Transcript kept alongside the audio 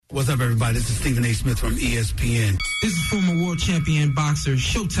What's up, everybody? This is Stephen A. Smith from ESPN. This is former world champion boxer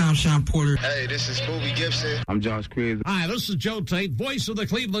Showtime Sean Porter. Hey, this is Bobby Gibson. I'm Josh Creed. Hi, this is Joe Tate, voice of the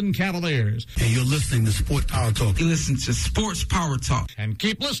Cleveland Cavaliers. And you're listening to Sports Power Talk. You listen to Sports Power Talk. And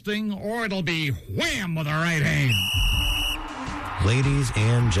keep listening, or it'll be wham with a right hand. Ladies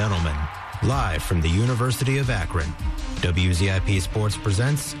and gentlemen, live from the University of Akron, WZIP Sports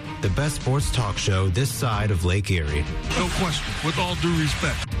presents the best sports talk show this side of Lake Erie. No question, with all due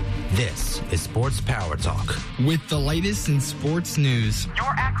respect. This is Sports Power Talk. With the latest in sports news.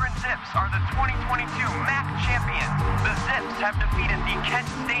 Your Akron Zips are the 2022 MAC champions. The Zips have defeated the Kent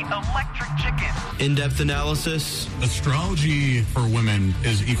State Electric Chickens. In-depth analysis. Astrology for women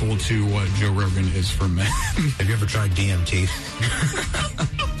is equal to what Joe Rogan is for men. Have you ever tried DMT?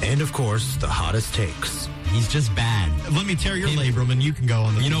 And, of course, the hottest takes. He's just bad. Let me tear your labrum and you can go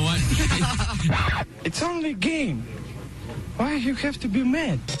on the... You know what? It's only a game. Why you have to be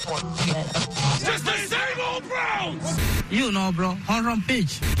mad? Just the same old Browns! You know, bro. Home run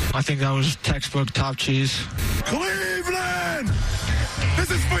pitch. I think that was textbook top cheese. Cleveland!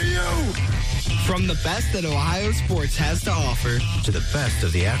 This is for you! From the best that Ohio sports has to offer to the best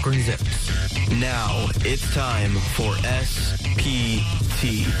of the Akron Zips. Now it's time for SPT.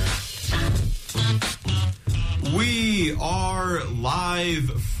 We are live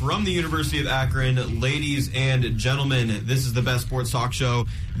from the University of Akron. Ladies and gentlemen, this is the best sports talk show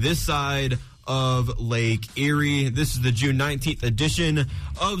this side of Lake Erie. This is the June 19th edition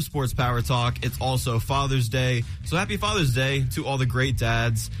of Sports Power Talk. It's also Father's Day. So happy Father's Day to all the great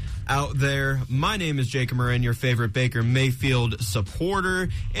dads out there. My name is Jacob Morin, your favorite Baker Mayfield supporter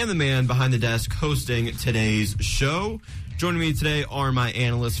and the man behind the desk hosting today's show. Joining me today are my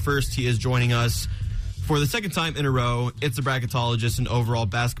analysts. First, he is joining us for the second time in a row. It's a bracketologist and overall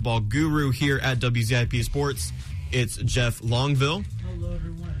basketball guru here at WZIP Sports. It's Jeff Longville. Hello,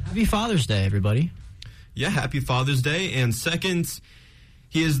 everyone. Happy Father's Day, everybody. Yeah, happy Father's Day. And second,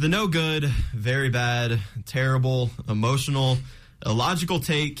 he is the no good, very bad, terrible, emotional, illogical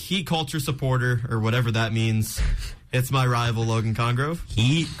take, heat culture supporter, or whatever that means. It's my rival, Logan Congrove.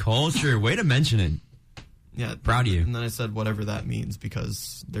 Heat culture. Way to mention it. Yeah, proud of you. And then I said whatever that means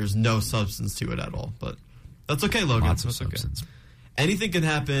because there's no substance to it at all. But that's okay, Logan. Lots of that's substance. Okay. Anything can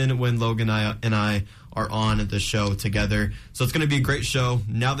happen when Logan and I are on the show together. So it's going to be a great show.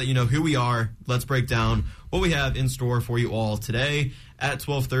 Now that you know who we are, let's break down what we have in store for you all today. At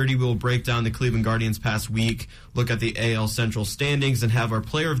 12:30, we will break down the Cleveland Guardians past week, look at the AL Central standings, and have our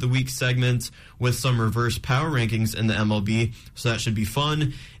Player of the Week segment with some reverse power rankings in the MLB. So that should be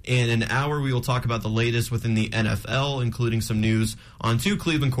fun. In an hour, we will talk about the latest within the NFL, including some news on two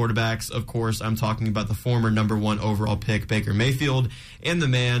Cleveland quarterbacks. Of course, I'm talking about the former number one overall pick, Baker Mayfield, and the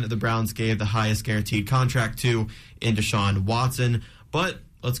man the Browns gave the highest guaranteed contract to in Deshaun Watson. But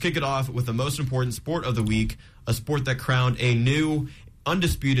let's kick it off with the most important sport of the week, a sport that crowned a new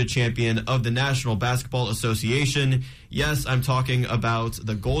undisputed champion of the National Basketball Association. Yes, I'm talking about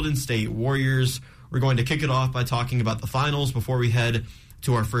the Golden State Warriors. We're going to kick it off by talking about the finals before we head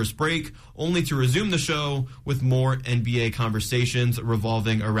to our first break, only to resume the show with more NBA conversations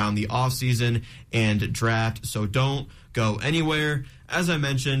revolving around the offseason and draft. So don't go anywhere. As I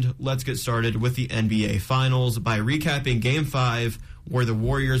mentioned, let's get started with the NBA Finals by recapping Game 5, where the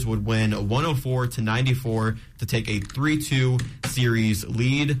Warriors would win 104-94 to take a 3-2 series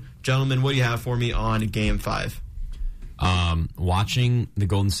lead. Gentlemen, what do you have for me on Game 5? Watching the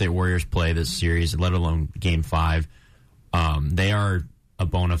Golden State Warriors play this series, let alone Game 5, they are a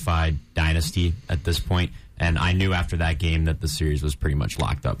bona fide dynasty at this point, and I knew after that game that the series was pretty much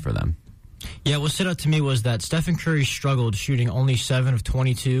locked up for them. Yeah, what stood out to me was that Stephen Curry struggled, shooting only 7 of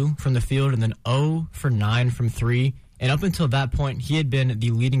 22 from the field and then 0 for 9 from 3. And up until that point, he had been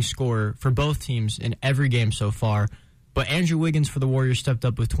the leading scorer for both teams in every game so far. But Andrew Wiggins for the Warriors stepped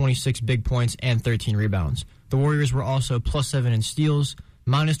up with 26 big points and 13 rebounds. The Warriors were also +7 in steals,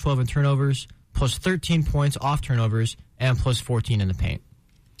 -12 in turnovers, +13 points off turnovers, and +14 in the paint.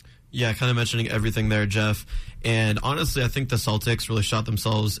 Yeah, kind of mentioning everything there, Jeff. And honestly, I think the Celtics really shot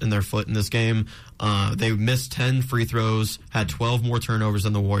themselves in their foot in this game. They missed 10 free throws, had 12 more turnovers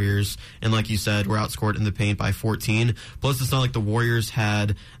than the Warriors, and like you said, were outscored in the paint by 14. Plus, it's not like the Warriors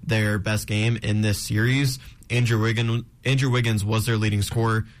had their best game in this series. Andrew Wiggins was their leading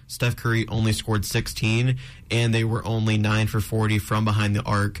scorer. Steph Curry only scored 16, and they were only 9 for 40 from behind the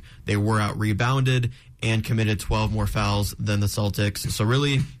arc. They were out-rebounded and committed 12 more fouls than the Celtics. So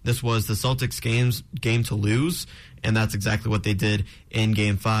really, this was the Celtics game to lose, and that's exactly what they did in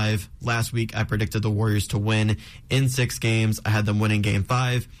Game 5. Last week, I predicted the Warriors to win in 6 games. I had them winning Game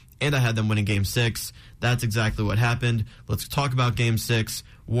 5 and I had them winning Game 6. That's exactly what happened. Let's talk about Game 6.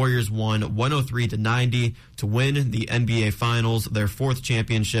 Warriors won 103-90 to win the NBA Finals, their 4th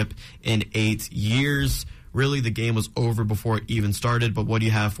championship in 8 years. Really, the game was over before it even started, but what do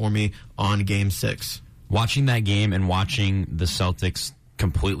you have for me on Game 6? Watching that game and watching the Celtics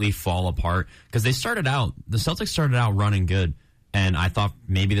completely fall apart, because the Celtics started out running good, and I thought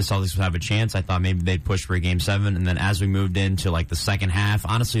maybe the Celtics would have a chance. I thought maybe they'd push for a Game 7, and then as we moved into like the second half,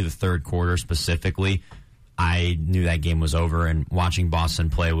 honestly the third quarter specifically, I knew that game was over, and watching Boston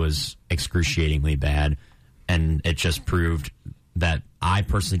play was excruciatingly bad, and it just proved that I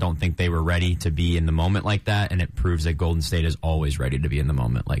personally don't think they were ready to be in the moment like that, and it proves that Golden State is always ready to be in the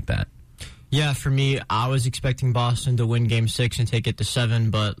moment like that. Yeah, for me, I was expecting Boston to win Game 6 and take it to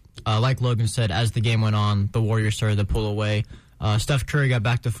 7, but like Logan said, as the game went on, the Warriors started to pull away. Steph Curry got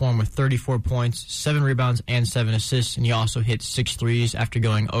back to form with 34 points, 7 rebounds, and 7 assists, and he also hit 6 threes after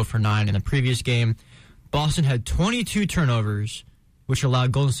going 0 for 9 in the previous game. Boston had 22 turnovers, which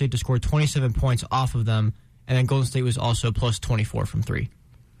allowed Golden State to score 27 points off of them, and then Golden State was also plus 24 from 3.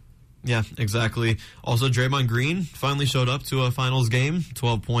 Yeah, exactly. Also, Draymond Green finally showed up to a finals game.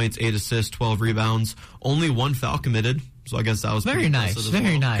 12 points, 8 assists, 12 rebounds. Only 1 foul committed, so I guess that was very nice.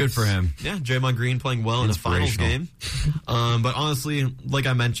 Very nice. Good for him. Yeah, Draymond Green playing well in a finals game. But honestly, like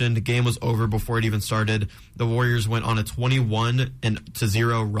I mentioned, the game was over before it even started. The Warriors went on a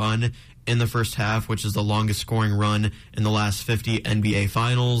 21-0 run in the first half, which is the longest scoring run in the last 50 NBA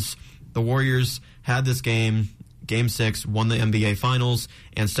Finals. The Warriors had this game, Game 6, won the NBA Finals,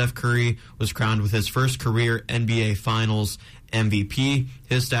 and Steph Curry was crowned with his first career NBA Finals MVP.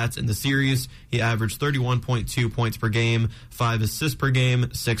 His stats in the series, he averaged 31.2 points per game, 5 assists per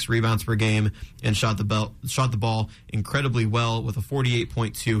game, 6 rebounds per game, and shot the ball incredibly well with a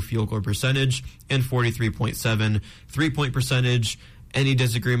 48.2 field goal percentage and 43.7 three-point percentage. Any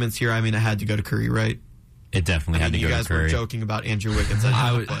disagreements here? I mean, it had to go to Curry, right? It definitely had to go to Curry. You guys were joking about Andrew Wiggins.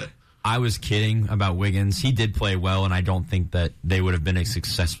 I was kidding about Wiggins. He did play well, and I don't think that they would have been as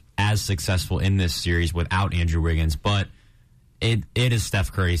successful in this series without Andrew Wiggins. But it is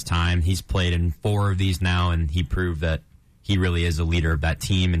Steph Curry's time. He's played in 4 of these now, and he proved that he really is a leader of that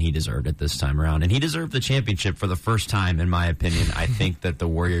team, and he deserved it this time around. And he deserved the championship for the first time, in my opinion. I think that the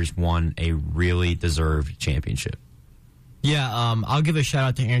Warriors won a really deserved championship. Yeah, I'll give a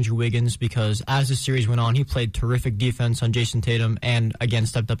shout-out to Andrew Wiggins because as the series went on, he played terrific defense on Jayson Tatum and, again,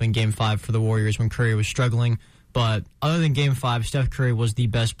 stepped up in Game 5 for the Warriors when Curry was struggling. But other than Game 5, Steph Curry was the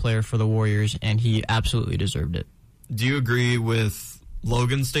best player for the Warriors, and he absolutely deserved it. Do you agree with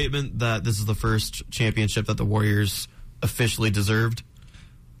Logan's statement that this is the first championship that the Warriors officially deserved?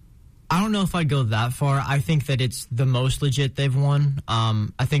 I don't know if I'd go that far. I think that it's the most legit they've won.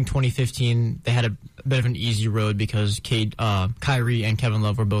 I think 2015, they had a bit of an easy road because Kyrie and Kevin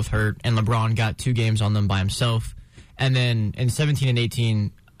Love were both hurt, and LeBron got 2 games on them by himself. And then in 17 and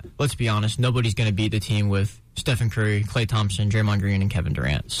 18, let's be honest, nobody's going to beat the team with Stephen Curry, Klay Thompson, Draymond Green, and Kevin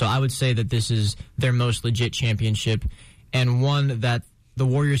Durant. So I would say that this is their most legit championship and one that the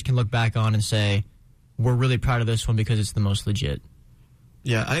Warriors can look back on and say, we're really proud of this one because it's the most legit.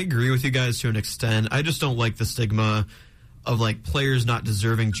 Yeah, I agree with you guys to an extent. I just don't like the stigma of like players not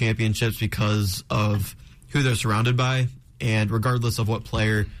deserving championships because of who they're surrounded by, and regardless of what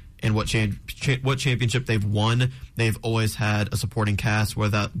player and what championship they've won, they've always had a supporting cast,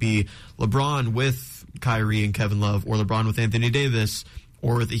 whether that be LeBron with Kyrie and Kevin Love, or LeBron with Anthony Davis,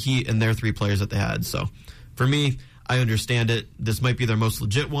 or with the Heat and their 3 players that they had. So for me, I understand it. This might be their most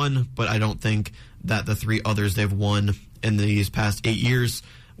legit one, but I don't think that the 3 others they've won in these past 8 years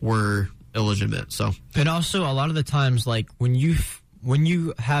were illegitimate. So, and also a lot of the times, like when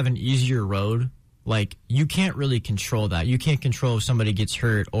you have an easier road, like you can't really control that. You can't control if somebody gets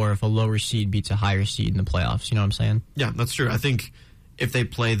hurt or if a lower seed beats a higher seed in the playoffs. You know what I'm saying? Yeah, that's true. I think if they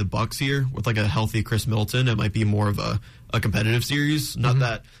play the Bucks here with like a healthy Chris Middleton, it might be more of a competitive series. Not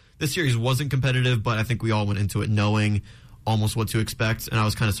that this series wasn't competitive, but I think we all went into it knowing almost what to expect, and I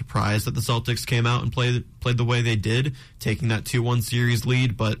was kind of surprised that the Celtics came out and played the way they did, taking that 2-1 series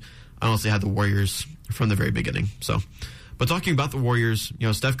lead, but I honestly had the Warriors from the very beginning. So, but talking about the Warriors, you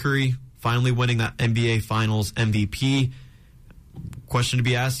know, Steph Curry finally winning that NBA Finals MVP. Question to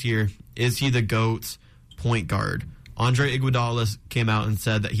be asked here, is he the GOAT point guard? Andre Iguodala came out and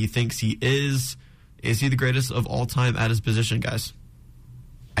said that he thinks he is. Is he the greatest of all time at his position, guys?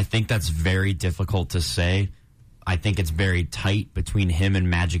 I think that's very difficult to say. I think it's very tight between him and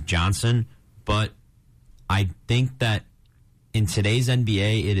Magic Johnson, but I think that in today's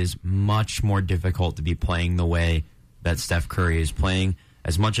NBA, it is much more difficult to be playing the way that Steph Curry is playing.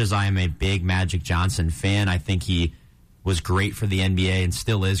 As much as I am a big Magic Johnson fan, I think he was great for the NBA and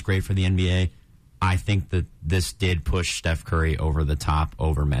still is great for the NBA, I think that this did push Steph Curry over the top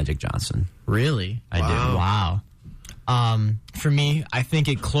over Magic Johnson. Really? I do. Wow. For me, I think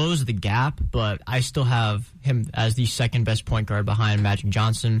it closed the gap, but I still have him as the second best point guard behind Magic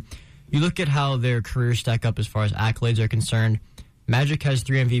Johnson. You look at how their careers stack up as far as accolades are concerned. Magic has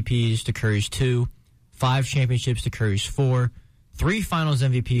 3 MVPs to Curry's 2, 5 championships to Curry's 4, 3 finals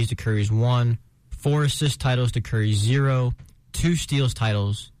MVPs to Curry's 1, 4 assist titles to Curry's 0, 2 steals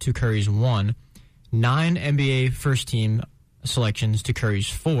titles to Curry's 1, 9 NBA first team selections to Curry's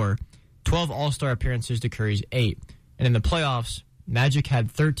 4, 12 All-Star appearances to Curry's 8. And in the playoffs, Magic had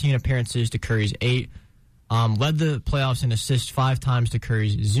 13 appearances to Curry's 8, led the playoffs in assists 5 times to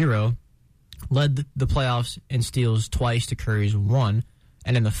Curry's 0, led the playoffs in steals twice to Curry's 1,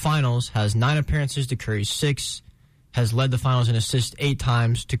 and in the finals has 9 appearances to Curry's 6, has led the finals in assists 8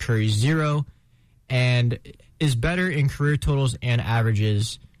 times to Curry's 0, and is better in career totals and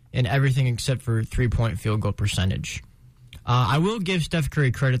averages in everything except for three-point field goal percentage. I will give Steph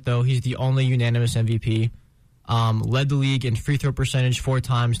Curry credit, though. He's the only unanimous MVP. Led the league in free throw percentage 4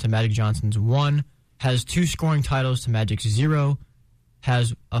 times to Magic Johnson's 1, has 2 scoring titles to Magic's 0,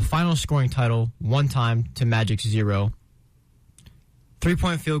 has a final scoring title 1 time to Magic's 0.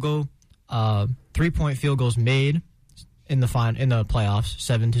 3-point field goal, 3-point field goals made in the playoffs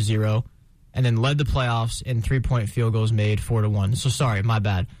 7-0, and then led the playoffs in 3-point field goals made 4-1. So sorry, my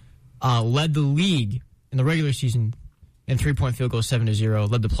bad. Led the league in the regular season in 3-point field goals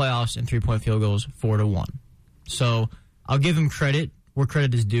 7-0. Led the playoffs in 3-point field goals 4-1. So I'll give him credit where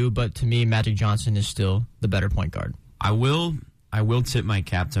credit is due, but to me, Magic Johnson is still the better point guard. I will tip my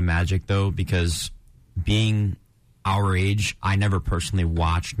cap to Magic, though, because being our age, I never personally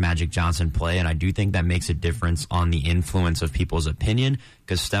watched Magic Johnson play, and I do think that makes a difference on the influence of people's opinion,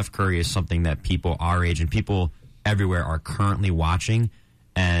 because Steph Curry is something that people our age and people everywhere are currently watching,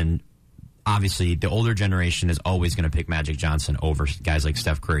 and obviously the older generation is always going to pick Magic Johnson over guys like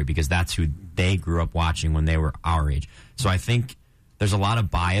Steph Curry because that's who they grew up watching when they were our age. So I think there's a lot of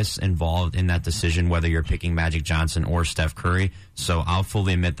bias involved in that decision, whether you're picking Magic Johnson or Steph Curry. So I'll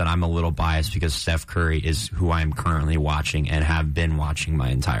fully admit that I'm a little biased because Steph Curry is who I'm currently watching and have been watching my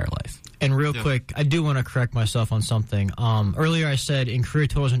entire life. And real quick, I do want to correct myself on something. Earlier I said in career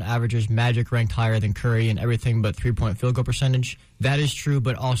totals and averages, Magic ranked higher than Curry in everything but 3-point field goal percentage. That is true,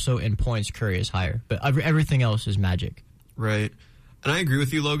 but also in points, Curry is higher. But everything else is Magic. Right. And I agree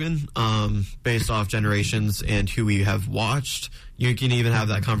with you, Logan, based off generations and who we have watched. You can even have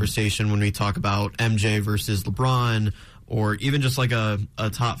that conversation when we talk about MJ versus LeBron, or even just like a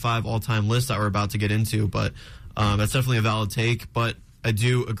top 5 all-time list that we're about to get into. But that's definitely a valid take. But I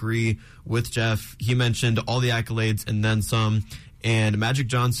do agree with Jeff. He mentioned all the accolades and then some. And Magic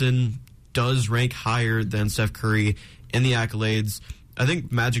Johnson does rank higher than Steph Curry in the accolades. I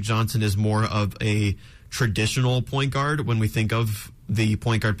think Magic Johnson is more of a traditional point guard when we think of the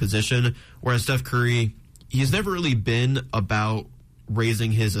point guard position, whereas Steph Curry, he's never really been about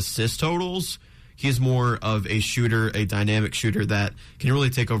raising his assist totals. He's more of a shooter, a dynamic shooter that can really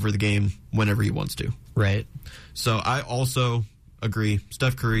take over the game whenever he wants to. Right. So I also agree.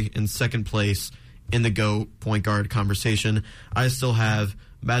 Steph Curry in second place in the GOAT point guard conversation. I still have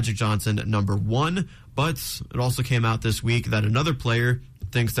Magic Johnson at number 1, but it also came out this week that another player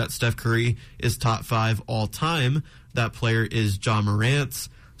thinks that Steph Curry is top 5 all time. That player is Ja Morant.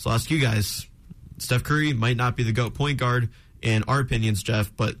 So I'll ask you guys, Steph Curry might not be the GOAT point guard in our opinions,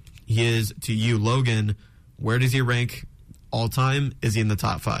 Jeff, but he is to you, Logan. Where does he rank all time? Is he in the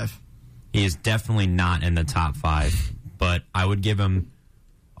top 5? He is definitely not in the top 5, but I would give him,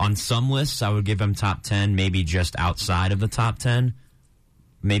 on some lists, I would give him top 10, maybe just outside of the top 10.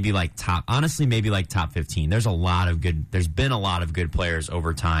 Maybe like top 15. There's been a lot of good players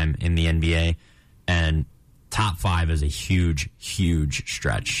over time in the NBA, and top 5 is a huge, huge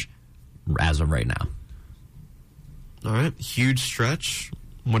stretch as of right now. All right, huge stretch.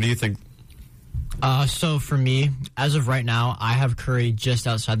 What do you think? So for me, as of right now, I have Curry just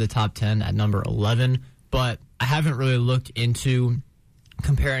outside the top 10 at number 11, but I haven't really looked into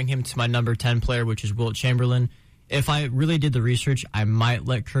comparing him to my number 10 player, which is Wilt Chamberlain. If I really did the research, I might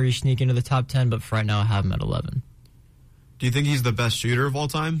let Curry sneak into the top 10, but for right now, I have him at 11. Do you think he's the best shooter of all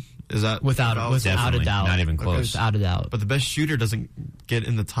time? Is that without a doubt? Not even close. Without a doubt. But the best shooter doesn't get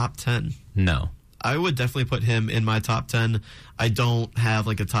in the top 10. No. I would definitely put him in my top 10. I don't have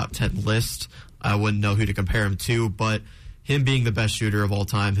like a top 10 list. I wouldn't know who to compare him to, but him being the best shooter of all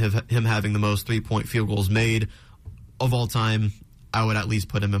time, him having the most 3-point field goals made of all time, I would at least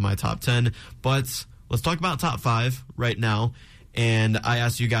put him in my top 10. But let's talk about top 5 right now. And I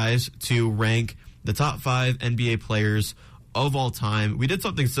asked you guys to rank the top 5 NBA players of all time. We did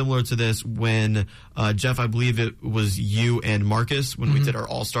something similar to this when, Jeff, I believe it was you and Marcus, when we did our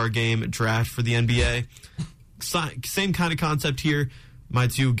All-Star Game draft for the NBA. Same kind of concept here. My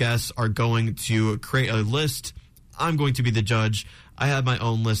 2 guests are going to create a list. I'm going to be the judge. I have my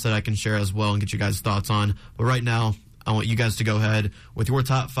own list that I can share as well and get you guys' thoughts on. But right now, I want you guys to go ahead with your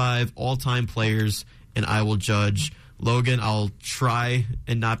top 5 all-time players, and I will judge. Logan, I'll try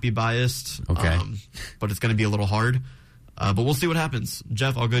and not be biased. Okay. But it's going to be a little hard. But we'll see what happens.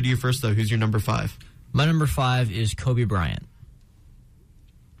 Jeff, I'll go to you first, though. Who's your number 5? My number 5 is Kobe Bryant.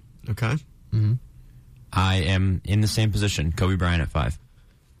 Okay. Mm-hmm. I am in the same position. Kobe Bryant at 5.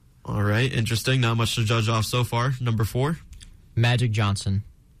 All right. Interesting. Not much to judge off so far. Number 4? Magic Johnson.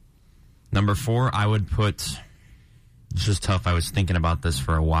 Number 4, I would put... It's just tough. I was thinking about this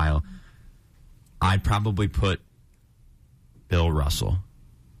for a while. I'd probably put Bill Russell.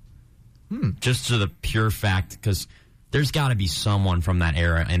 Just to the pure fact, because there's got to be someone from that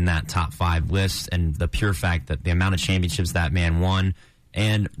era in that top 5 list, and the pure fact that the amount of championships that man won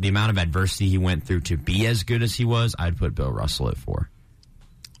and the amount of adversity he went through to be as good as he was, I'd put Bill Russell at 4.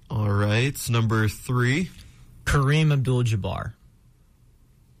 All right. Number 3? Kareem Abdul-Jabbar.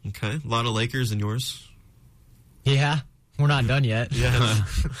 Okay. A lot of Lakers in yours. Yeah. We're not done yet. Yeah.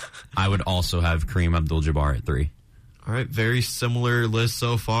 I would also have Kareem Abdul-Jabbar at 3. All right. Very similar list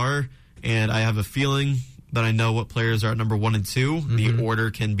so far. And I have a feeling that I know what players are at number 1 and 2. The order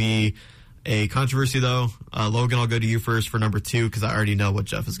can be a controversy, though. Logan, I'll go to you first for number 2 because I already know what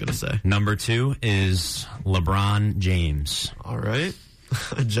Jeff is going to say. Number 2 is LeBron James. All right.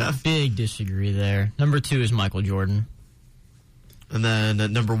 Jeff? Big disagree there. Number 2 is Michael Jordan. And then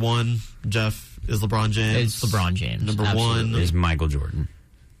at number 1, Jeff, is LeBron James. It's LeBron James. Number Absolutely. 1 is Michael Jordan.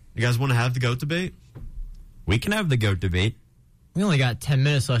 You guys want to have the GOAT debate? We can have the GOAT debate. We only got 10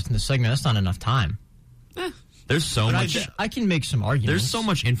 minutes left in the segment. That's not enough time. There's so much. I can make some arguments. There's so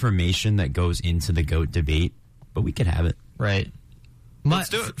much information that goes into the GOAT debate, but we could have it. Right. Let's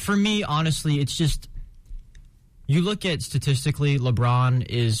do it. For me, honestly, it's just, you look at statistically, LeBron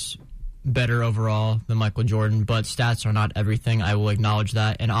is better overall than Michael Jordan, but stats are not everything. I will acknowledge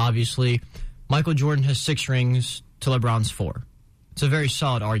that. And obviously, Michael Jordan has 6 rings to LeBron's 4. It's a very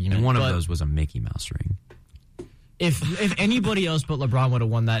solid argument. And one of those was a Mickey Mouse ring. If anybody else but LeBron would have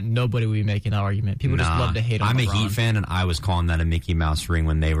won that, nobody would be making that argument. People just love to hate on LeBron. I'm a Heat fan, and I was calling that a Mickey Mouse ring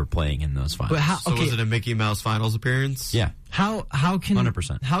when they were playing in those finals. But So was it a Mickey Mouse finals appearance? Yeah. How can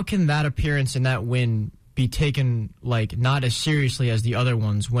 100%. How can that appearance and that win be taken like not as seriously as the other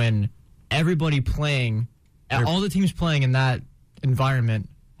ones when everybody playing, all the teams playing in that environment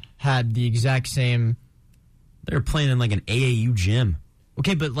had the exact same? They were playing in like an AAU gym.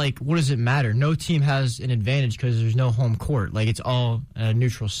 Okay, but like, what does it matter? No team has an advantage because there's no home court. Like, it's all a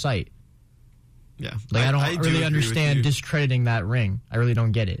neutral site. Yeah. Like, I don't really understand discrediting that ring. I really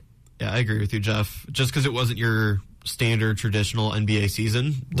don't get it. Yeah, I agree with you, Jeff. Just because it wasn't your standard traditional NBA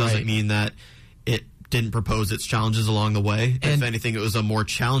season doesn't mean that it didn't propose its challenges along the way. And if anything, it was a more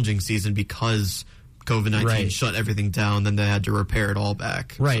challenging season because COVID-19 shut everything down, then they had to repair it all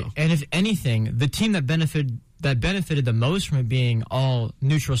back. Right. So. And if anything, the team that benefited the most from it being all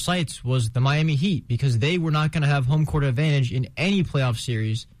neutral sites was the Miami Heat, because they were not going to have home court advantage in any playoff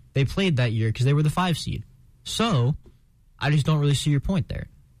series they played that year because they were the 5 seed. So, I just don't really see your point there.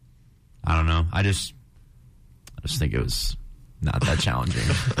 I don't know. I just think it was not that challenging,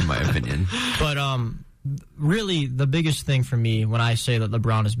 in my opinion. But really, the biggest thing for me when I say that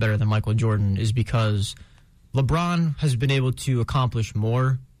LeBron is better than Michael Jordan is because LeBron has been able to accomplish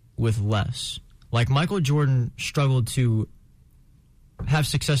more with less. Like, Michael Jordan struggled to have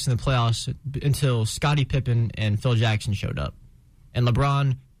success in the playoffs until Scottie Pippen and Phil Jackson showed up. And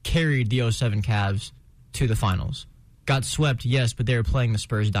LeBron carried the 07 Cavs to the finals. Got swept, yes, but they were playing the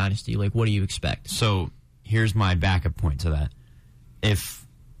Spurs dynasty. Like, what do you expect? So, here's my backup point to that. If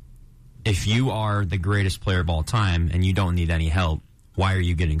you are the greatest player of all time and you don't need any help, why are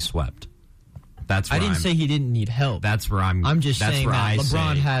you getting swept? I didn't say he didn't need help. That's where I'm just saying that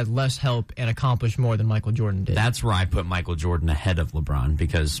LeBron had less help and accomplished more than Michael Jordan did. That's where I put Michael Jordan ahead of LeBron,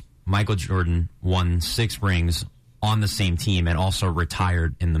 because Michael Jordan won 6 rings on the same team and also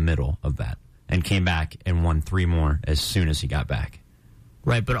retired in the middle of that and came back and won 3 more as soon as he got back.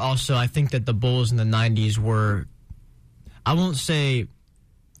 Right, but also I think that the Bulls in the 90s were, I won't say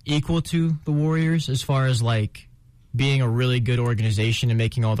equal to the Warriors as far as like being a really good organization and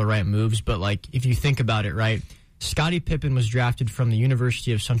making all the right moves, but like if you think about it, right, Scottie Pippen was drafted from the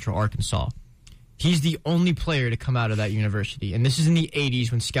University of Central Arkansas. He's the only player to come out of that university, and this is in the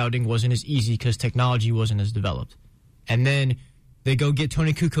 80s when scouting wasn't as easy because technology wasn't as developed. And then They go get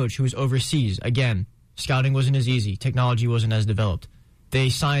Tony Kukoc, who was overseas. Again, scouting wasn't as easy. Technology wasn't as developed. They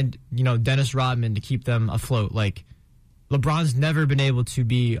signed, Dennis Rodman to keep them afloat. Like, LeBron's never been able to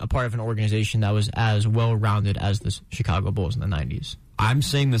be a part of an organization that was as well-rounded as the Chicago Bulls in the 90s. I'm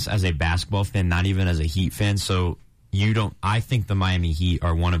saying this as a basketball fan, not even as a Heat fan, so I think the Miami Heat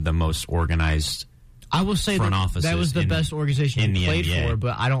are one of the most organized I will say front offices that was the best organization he played for,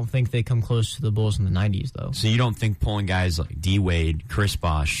 but I don't think they come close to the Bulls in the 90s, though. So you don't think pulling guys like D-Wade, Chris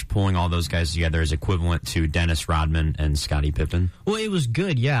Bosh, pulling all those guys together is equivalent to Dennis Rodman and Scottie Pippen? Well, it was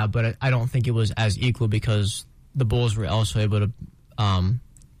good, yeah, but I don't think it was as equal because the Bulls were also able to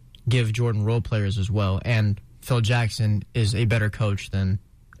give Jordan role players as well, and Phil Jackson is a better coach than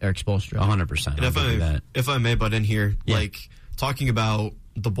Eric Spoelstra. 100%. If I may butt in here, talking about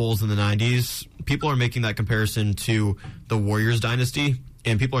the Bulls in the 90s, people are making that comparison to the Warriors dynasty,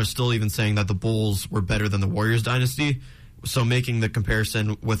 and people are still even saying that the Bulls were better than the Warriors dynasty. So making the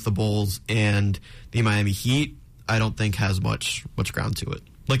comparison with the Bulls and the Miami Heat, I don't think has much ground to it.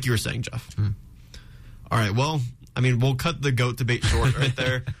 Like you were saying, Jeff. All right, well, we'll cut the GOAT debate short right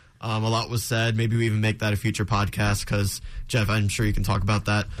there. A lot was said. Maybe we even make that a future podcast because, Jeff, I'm sure you can talk about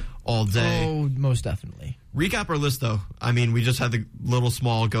that all day. Oh, most definitely. Recap our list, though. We just had the little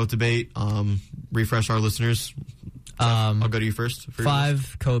small GOAT debate. Refresh our listeners. I'll go to you first.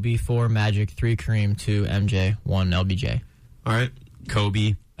 5 Kobe, 4 Magic, 3 Kareem, 2 MJ, 1 LBJ. All right.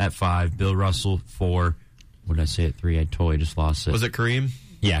 Kobe at 5, Bill Russell 4. What did I say at 3? I totally just lost it. Was it Kareem?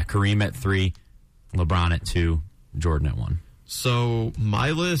 Yeah, Kareem at 3, LeBron at 2, Jordan at 1. So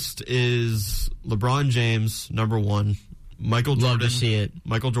my list is LeBron James, number 1, Michael Jordan. Love to see it.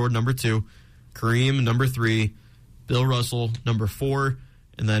 Michael Jordan, number 2, Kareem, number 3, Bill Russell, number 4,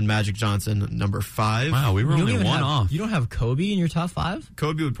 and then Magic Johnson, number 5. Wow, we were only one off. You don't have Kobe in your top 5?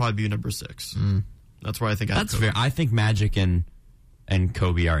 Kobe would probably be number 6. That's where I think I have That's Kobe. fair. I think Magic and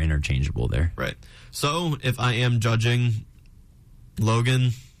Kobe are interchangeable there. Right. So if I am judging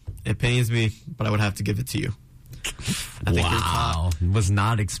Logan, it pains me, but I would have to give it to you. I think wow. Was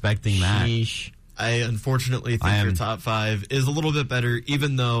not expecting that. Sheesh. I unfortunately think your top 5 is a little bit better,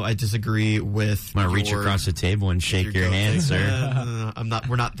 even though I disagree with. I'm gonna reach across the table and shake your hand, sir.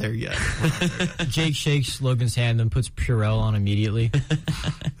 We're not there yet. Jake shakes Logan's hand and puts Purell on immediately.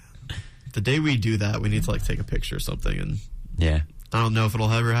 The day we do that, we need to take a picture or something, and yeah, I don't know if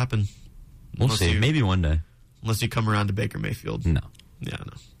it'll ever happen. We'll see. Maybe one day, unless you come around to Baker Mayfield. No. Yeah,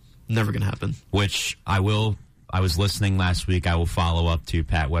 no, never gonna happen. Which I will. I was listening last week. I will follow up to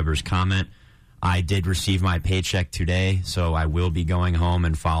Pat Weber's comment. I did receive my paycheck today, so I will be going home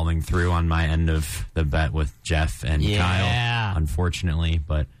and following through on my end of the bet with Jeff and Kyle, unfortunately.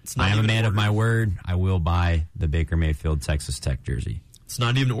 But I am a man of my word. I will buy the Baker Mayfield Texas Tech jersey. It's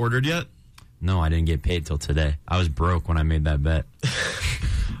not even ordered yet? No, I didn't get paid till today. I was broke when I made that bet.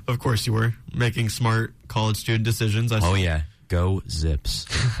 Of course you were. Making smart college student decisions. Oh, yeah. Go Zips.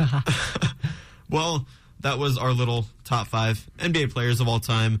 Well, that was our little top 5 NBA players of all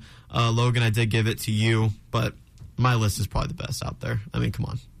time. Logan, I did give it to you, but my list is probably the best out there. Come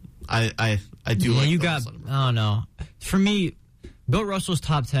on. I do like you got, I don't know. For me, Bill Russell's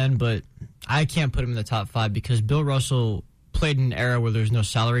top 10, but I can't put him in the top 5 because Bill Russell played in an era where there's no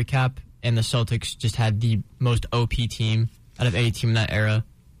salary cap, and the Celtics just had the most OP team out of any team in that era.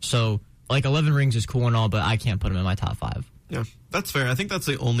 So, 11 rings is cool and all, but I can't put him in my top 5. Yeah, that's fair. I think that's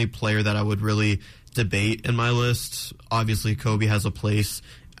the only player that I would really debate in my list. Obviously, Kobe has a place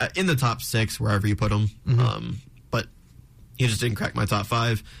in the top 6, wherever you put him. Mm-hmm. But he just didn't crack my top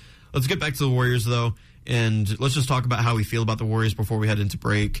 5. Let's get back to the Warriors, though, and let's just talk about how we feel about the Warriors before we head into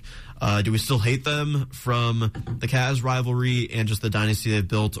break. Do we still hate them from the Cavs rivalry and just the dynasty they've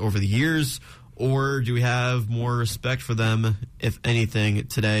built over the years? Or do we have more respect for them, if anything,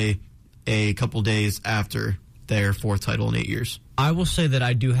 today, a couple days after their 4th title in 8 years? I will say that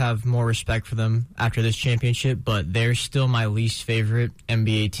I do have more respect for them after this championship, but they're still my least favorite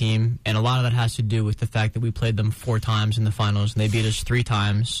NBA team, and a lot of that has to do with the fact that we played them 4 times in the finals, and they beat us 3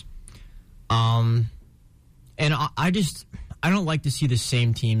 times. And I don't like to see the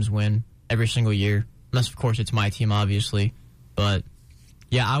same teams win every single year, unless, of course, it's my team, obviously. But,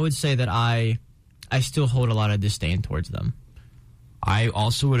 yeah, I would say that I still hold a lot of disdain towards them. I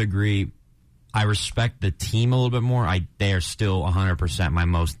also would agree. I respect the team a little bit more. They are still 100% my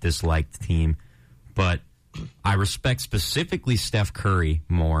most disliked team. But I respect specifically Steph Curry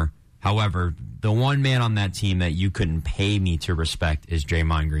more. However, the one man on that team that you couldn't pay me to respect is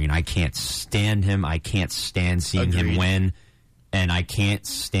Draymond Green. I can't stand him. I can't stand seeing him win. And I can't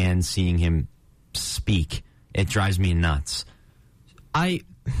stand seeing him speak. It drives me nuts. I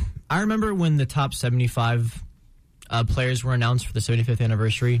remember when the top 75 players were announced for the 75th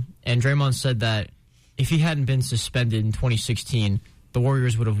anniversary, and Draymond said that if he hadn't been suspended in 2016, the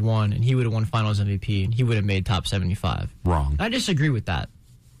Warriors would have won, and he would have won Finals MVP, and he would have made top 75. Wrong. I disagree with that.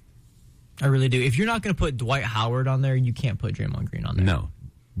 I really do. If you're not going to put Dwight Howard on there, you can't put Draymond Green on there. No.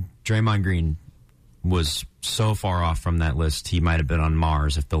 Draymond Green was so far off from that list, he might have been on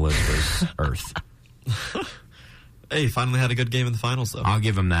Mars if the list was Earth. Hey, he finally had a good game in the finals, though. I'll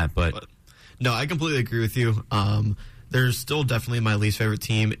give him that, but no, I completely agree with you. They're still definitely my least favorite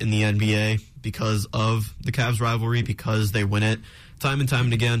team in the NBA because of the Cavs rivalry, because they win it time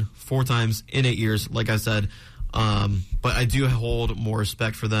and again, 4 times in 8 years, like I said. But I do hold more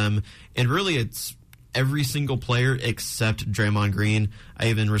respect for them. And really, it's every single player except Draymond Green. I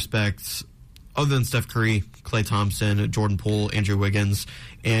even respect, other than Steph Curry, Klay Thompson, Jordan Poole, Andrew Wiggins,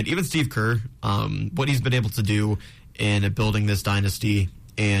 and even Steve Kerr, what he's been able to do in building this dynasty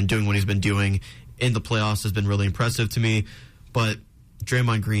and doing what he's been doing in the playoffs has been really impressive to me. But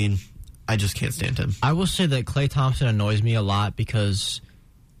Draymond Green, I just can't stand him. I will say that Klay Thompson annoys me a lot because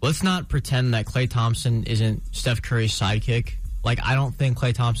let's not pretend that Klay Thompson isn't Steph Curry's sidekick. Like, I don't think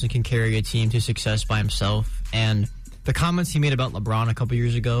Klay Thompson can carry a team to success by himself. And the comments he made about LeBron a couple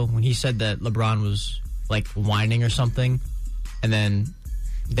years ago when he said that LeBron was, like, whining or something, and then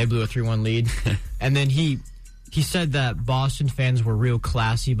they blew a 3-1 lead. And then he said that Boston fans were real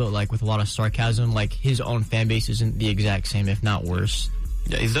classy, but, like, with a lot of sarcasm. Like, his own fan base isn't the exact same, if not worse.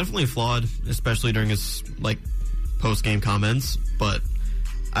 Yeah, he's definitely flawed, especially during his, like, post-game comments. But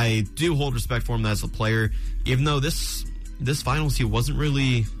I do hold respect for him as a player, even though this finals he wasn't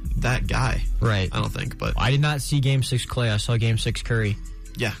really that guy. Right. I don't think, but I did not see Game 6 Klay. I saw Game 6 Curry.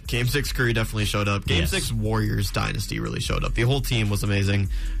 Yeah, Game 6 Curry definitely showed up. Game 6 Warriors dynasty really showed up. The whole team was amazing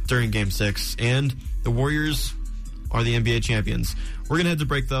during Game 6, and the Warriors are the NBA champions. We're going to head to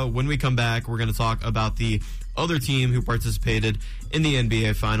break, though. When we come back, we're going to talk about the other team who participated in the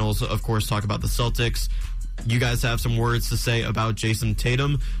NBA Finals. Of course, talk about the Celtics. You guys have some words to say about Jayson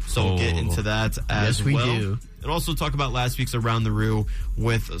Tatum, so we'll get into that as well. Yes, we do. And also talk about last week's Around the Roo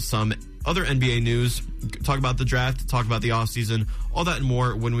with some other NBA news. Talk about the draft, talk about the offseason, all that and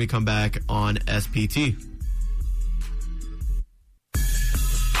more when we come back on SPT.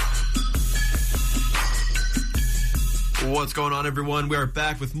 What's going on, everyone? We are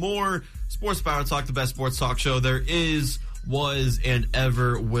back with more Sports Power Talk, the best sports talk show there is, was, and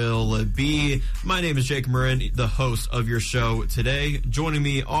ever will be. My name is Jake Marin, the host of your show today. Joining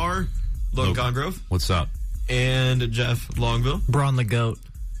me are Logan Congrove. What's up? And Jeff Longville. Braun the GOAT.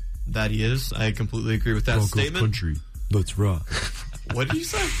 That he is. I completely agree with that Broncos statement. Country. Let's rock. What did you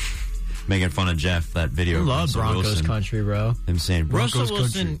say? Making fun of Jeff, that video. I love Broncos Wilson. Country, bro. I'm saying Broncos Russell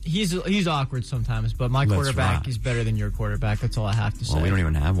Wilson, Country. he's awkward sometimes, but my quarterback is better than your quarterback. That's all I have to say. Well, we don't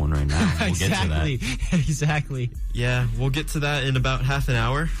even have one right now. We'll Exactly. get to that. Exactly. Yeah, we'll get to that in about half an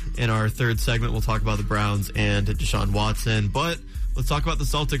hour. In our third segment, we'll talk about the Browns and Deshaun Watson. But let's talk about the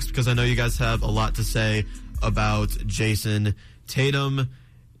Celtics, because I know you guys have a lot to say about Jayson Tatum.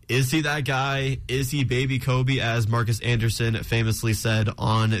 Is he that guy? Is he baby Kobe, as Marcus Anderson famously said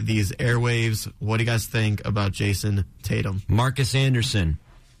on these airwaves? What do you guys think about Jayson Tatum? Marcus Anderson,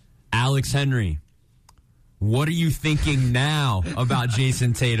 Alex Henry, what are you thinking now about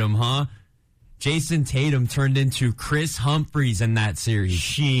Jayson Tatum, huh? Jayson Tatum turned into Chris Humphries in that series.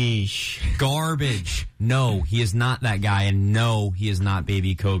 Sheesh. Garbage. No, he is not that guy, and no, he is not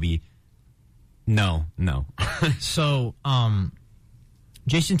baby Kobe. No. So,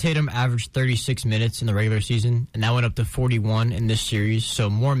 Jayson Tatum averaged 36 minutes in the regular season, and that went up to 41 in this series. So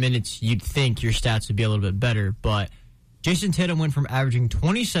more minutes, you'd think your stats would be a little bit better. But Jayson Tatum went from averaging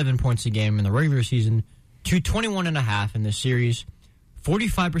 27 points a game in the regular season to 21.5 in this series,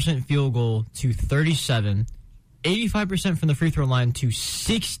 45% field goal to 37, 85% from the free throw line to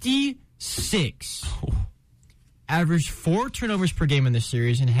 66. Averaged 4 turnovers per game in this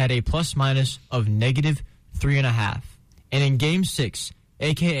series and had a plus-minus of -3.5. And in Game 6,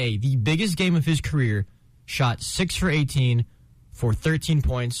 a.k.a. the biggest game of his career, shot 6 for 18 for 13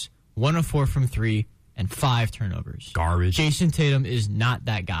 points, 1 of 4 from 3, and 5 turnovers. Garbage. Jayson Tatum is not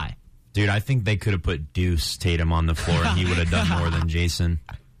that guy. Dude, I think they could have put Deuce Tatum on the floor, and he would have done more than Jayson.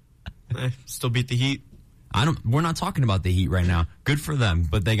 Still beat the Heat. We're not talking about the Heat right now. Good for them,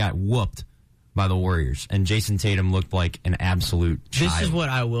 but they got whooped by the Warriors, and Jayson Tatum looked like an absolute child. This is what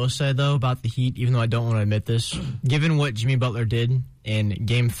I will say, though, about the Heat, even though I don't want to admit this. Given what Jimmy Butler did in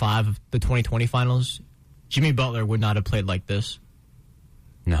Game 5 of the 2020 Finals, Jimmy Butler would not have played like this.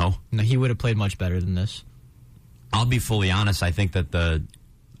 No, he would have played much better than this. I'll be fully honest. I think the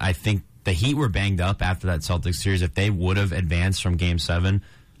Heat were banged up after that Celtics series. If they would have advanced from Game 7,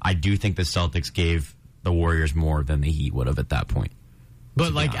 I do think the Celtics gave the Warriors more than the Heat would have at that point.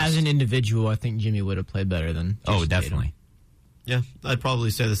 But like as an individual, I think Jimmy would have played better than Jayson definitely. Tatum. Yeah, I'd probably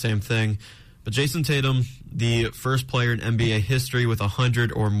say the same thing. But Jayson Tatum, the first player in NBA history with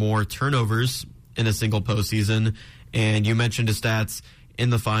 100 or more turnovers in a single postseason. And you mentioned his stats in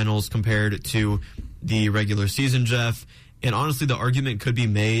the finals compared to the regular season, Jeff. And honestly, the argument could be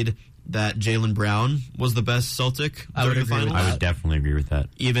made that Jaylen Brown was the best Celtic during the finals. I would definitely agree with that.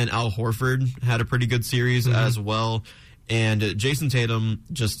 Even Al Horford had a pretty good series as well. And Jayson Tatum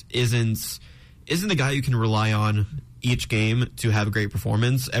just isn't the guy you can rely on each game to have a great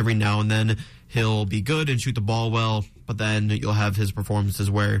performance. Every now and then he'll be good and shoot the ball well, but then you'll have his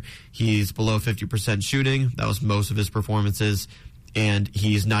performances where he's below 50% shooting. That was most of his performances, and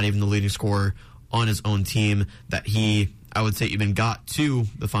he's not even the leading scorer on his own team that he, I would say, even got to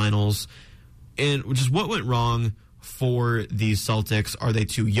the finals. And which is what went wrong for the Celtics. Are they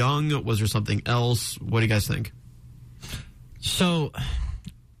too young? Was there something else? What do you guys think? So,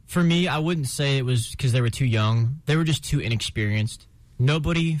 for me, I wouldn't say it was because they were too young. They were just too inexperienced.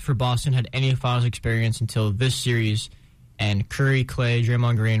 Nobody for Boston had any finals experience until this series, and Curry, Clay,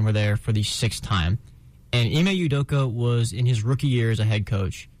 Draymond Green were there for the 6th time. And Ime Udoka was in his rookie year as a head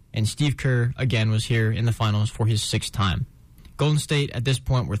coach, and Steve Kerr, again, was here in the finals for his 6th time. Golden State, at this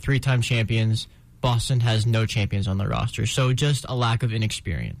point, were 3-time champions. Boston has no champions on their roster, so just a lack of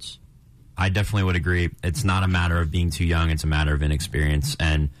inexperience. I definitely would agree. It's not a matter of being too young. It's a matter of inexperience.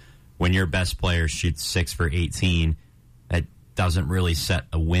 And when your best player shoots 6 for 18, that doesn't really set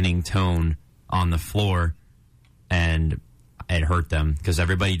a winning tone on the floor, and it hurt them because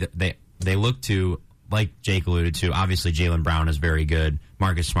everybody they look to, like Jake alluded to, obviously Jaylen Brown is very good,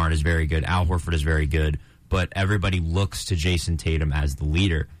 Marcus Smart is very good, Al Horford is very good, but everybody looks to Jayson Tatum as the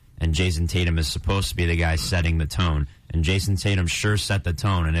leader, and Jayson Tatum is supposed to be the guy setting the tone, and Jayson Tatum sure set the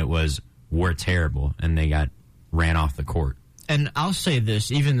tone, and it was, we're terrible, and they got ran off the court. And I'll say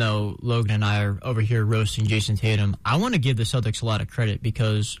this, even though Logan and I are over here roasting Jayson Tatum, I want to give the Celtics a lot of credit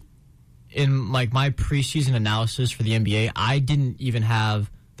because in like my preseason analysis for the NBA, I didn't even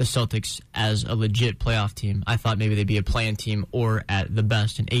have the Celtics as a legit playoff team. I thought maybe they'd be a play-in team or at the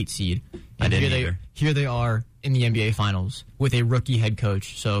best an 8 seed. And here they are in the NBA Finals with a rookie head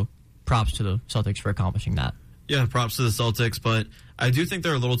coach. So props to the Celtics for accomplishing that. Yeah, props to the Celtics, but I do think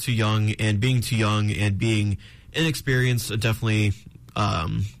they're a little too young, and being too young and being inexperienced, definitely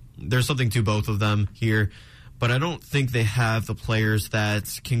there's something to both of them here. But I don't think they have the players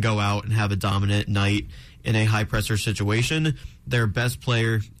that can go out and have a dominant night in a high-pressure situation. Their best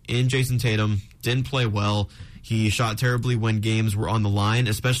player in Jayson Tatum didn't play well. He shot terribly when games were on the line,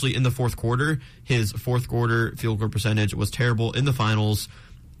 especially in the fourth quarter. His fourth-quarter field goal percentage was terrible in the finals.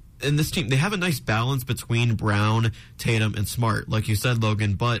 And this team, they have a nice balance between Brown, Tatum, and Smart, like you said,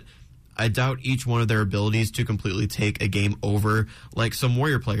 Logan, but I doubt each one of their abilities to completely take a game over like some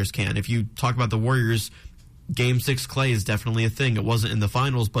Warrior players can. If you talk about the Warriors, Game 6 Clay is definitely a thing. It wasn't in the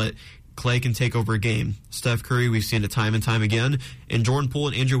finals, but Clay can take over a game. Steph Curry, we've seen it time and time again. And Jordan Poole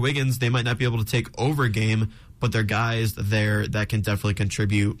and Andrew Wiggins, they might not be able to take over a game, but they're guys there that can definitely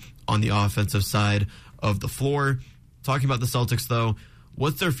contribute on the offensive side of the floor. Talking about the Celtics, though,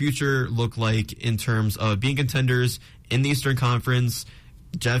 what's their future look like in terms of being contenders in the Eastern Conference?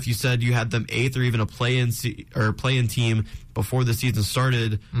 Jeff, you said you had them 8th or even a play-in team before the season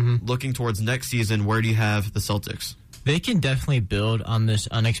started. Looking towards next season, where do you have the Celtics? They can definitely build on this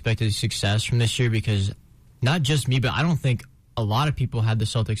unexpected success from this year because not just me, but I don't think a lot of people had the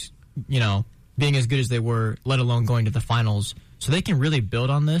Celtics, being as good as they were, let alone going to the finals. So they can really build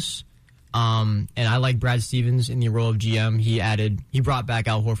on this. And I like Brad Stevens in the role of GM. He brought back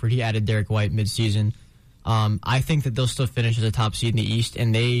Al Horford. He added Derek White midseason. I think that they'll still finish as a top seed in the East,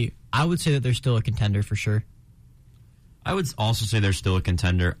 and I would say that they're still a contender for sure. I would also say they're still a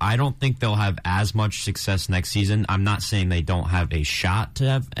contender. I don't think they'll have as much success next season. I'm not saying they don't have a shot to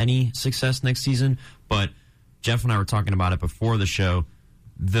have any success next season, but Jeff and I were talking about it before the show.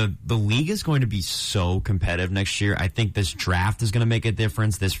 The league is going to be so competitive next year. I think this draft is going to make a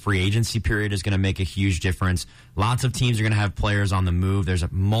difference. This free agency period is going to make a huge difference. Lots of teams are going to have players on the move. There's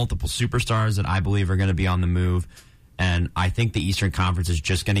multiple superstars that I believe are going to be on the move. And I think the Eastern Conference is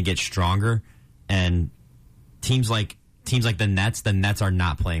just going to get stronger. And teams like the Nets are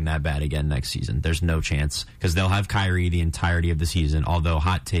not playing that bad again next season. There's no chance because they'll have Kyrie the entirety of the season. Although,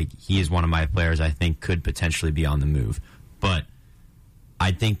 hot take, he is one of my players I think could potentially be on the move. But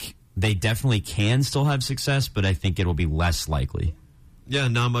I think they definitely can still have success, but I think it'll be less likely. Yeah,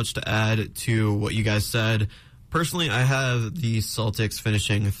 not much to add to what you guys said. Personally, I have the Celtics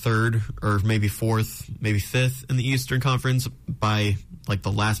finishing third or maybe fourth, maybe fifth in the Eastern Conference. By like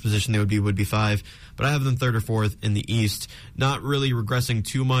the last position they would be 5, but I have them third or fourth in the East. Not really regressing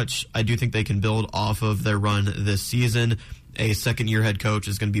too much. I do think they can build off of their run this season. A second-year head coach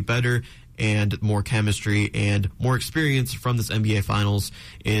is going to be better, and more chemistry and more experience from this NBA Finals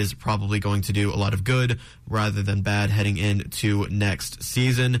is probably going to do a lot of good rather than bad heading into next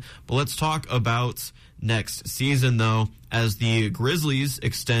season. But let's talk about next season, though, as the Grizzlies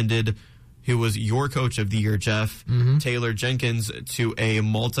extended who was your coach of the year, Jeff, Taylor Jenkins, to a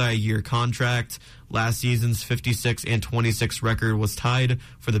multi-year contract. Last season's 56-26 record was tied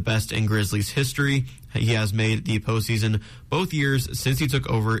for the best in Grizzlies history. He has made the postseason both years since he took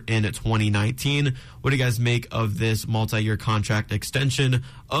over in 2019. What do you guys make of this multi-year contract extension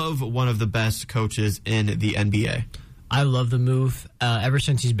of one of the best coaches in the NBA? I love the move. Ever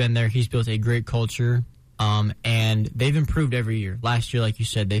since he's been there, he's built a great culture, and they've improved every year. Last year, like you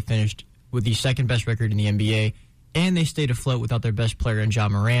said, they finished with the second best record in the NBA, and they stayed afloat without their best player in Ja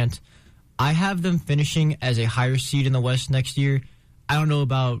Morant. I have them finishing as a higher seed in the West next year. I don't know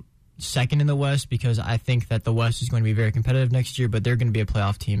about second in the West because I think that the West is going to be very competitive next year, but they're going to be a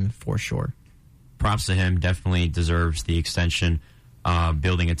playoff team for sure. Props to him. Definitely deserves the extension.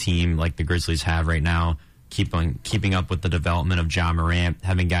 Building a team like the Grizzlies have right now, keeping up with the development of Ja Morant,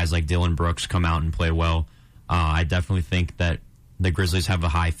 having guys like Dylan Brooks come out and play well. I definitely think that the Grizzlies have a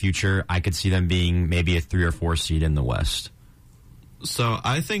high future. I could see them being maybe a 3 or 4 seed in the West. So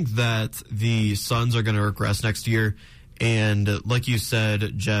I think that the Suns are going to regress next year. And like you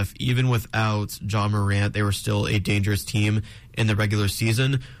said, Jeff, even without Ja Morant, they were still a dangerous team in the regular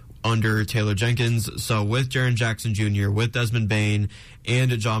season under Taylor Jenkins. So with Jaren Jackson Jr., with Desmond Bane,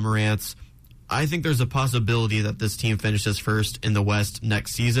 and Ja Morant, I think there's a possibility that this team finishes first in the West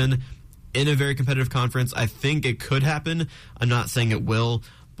next season. In a very competitive conference, I think it could happen. I'm not saying it will,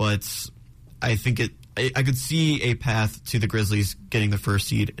 but I think I could see a path to the Grizzlies getting the first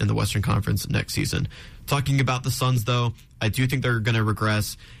seed in the Western Conference next season. Talking about the Suns, though, I do think they're going to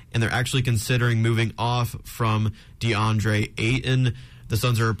regress, and they're actually considering moving off from DeAndre Ayton. The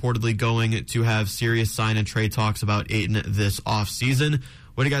Suns are reportedly going to have serious sign and trade talks about Ayton this offseason.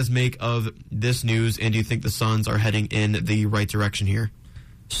 What do you guys make of this news, and do you think the Suns are heading in the right direction here?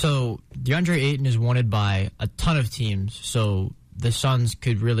 So DeAndre Ayton is wanted by a ton of teams, so the Suns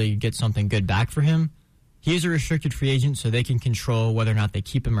could really get something good back for him. He is a restricted free agent, so they can control whether or not they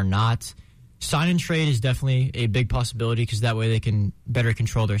keep him or not. Sign and trade is definitely a big possibility because that way they can better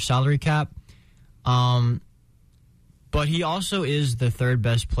control their salary cap. But he also is the third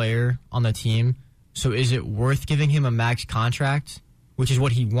best player on the team, so is it worth giving him a max contract, which is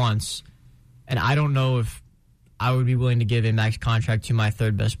what he wants? And I don't know if I would be willing to give a max contract to my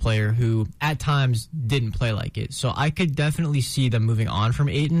third best player who at times didn't play like it. So I could definitely see them moving on from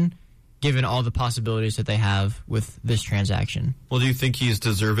Ayton, given all the possibilities that they have with this transaction. Well, do you think he's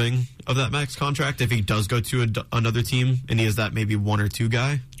deserving of that max contract if he does go to another team and he is that maybe 1 or 2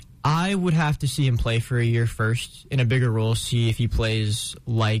 guy? I would have to see him play for a year first in a bigger role, see if he plays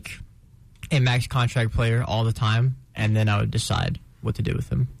like a max contract player all the time, and then I would decide what to do with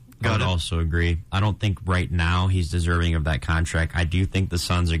him. I would also agree. I don't think right now he's deserving of that contract. I do think the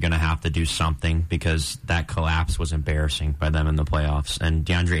Suns are going to have to do something because that collapse was embarrassing by them in the playoffs. And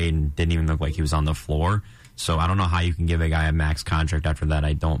DeAndre Ayton didn't even look like he was on the floor. So I don't know how you can give a guy a max contract after that.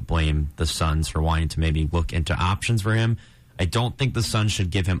 I don't blame the Suns for wanting to maybe look into options for him. I don't think the Suns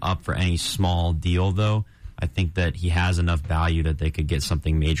should give him up for any small deal, though. I think that he has enough value that they could get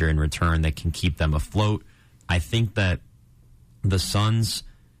something major in return that can keep them afloat. I think that the Suns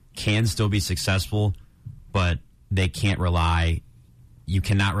can still be successful, but they can't rely. You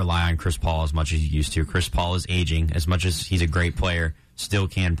cannot rely on Chris Paul as much as you used to. Chris Paul is aging. As much as he's a great player, still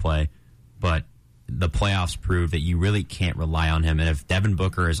can play, but the playoffs prove that you really can't rely on him. And if Devin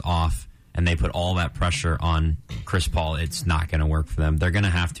Booker is off and they put all that pressure on Chris Paul, it's not going to work for them. They're going to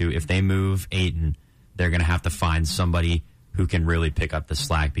have to, if they move Ayton, they're going to have to find somebody who can really pick up the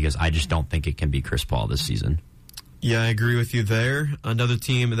slack because I just don't think it can be Chris Paul this season. Yeah, I agree with you there. Another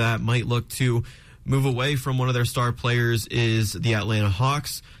team that might look to move away from one of their star players is the Atlanta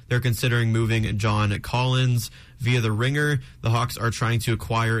Hawks. They're considering moving John Collins via the Ringer. The Hawks are trying to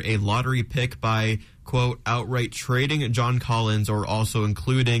acquire a lottery pick by, quote, outright trading John Collins or also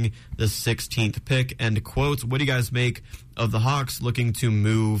including the 16th pick, end quote. What do you guys make of the Hawks looking to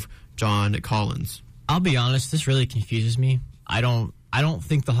move John Collins? I'll be honest, this really confuses me. I don't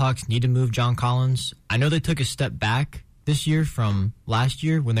think the Hawks need to move John Collins. I know they took a step back this year from last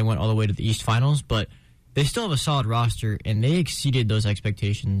year when they went all the way to the East Finals, but they still have a solid roster, and they exceeded those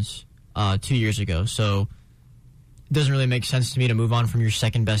expectations 2 years ago. So doesn't really make sense to me to move on from your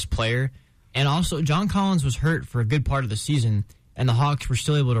second best player. And also, John Collins was hurt for a good part of the season, and the Hawks were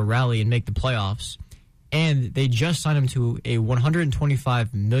still able to rally and make the playoffs. And they just signed him to a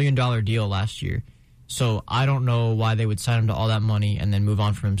 $125 million deal last year. So I don't know why they would sign him to all that money and then move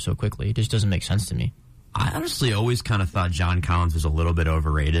on from him so quickly. It just doesn't make sense to me. I honestly always kind of thought John Collins was a little bit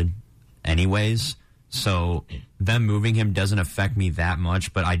overrated anyways. So them moving him doesn't affect me that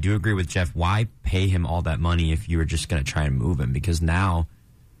much. But I do agree with Jeff. Why pay him all that money if you were just going to try and move him? Because now,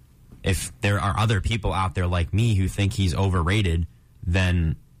 if there are other people out there like me who think he's overrated,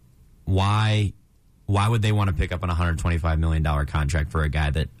 then why would they want to pick up an $125 million contract for a guy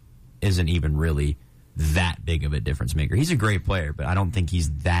that isn't even really that big of a difference maker? He's a great player, but I don't think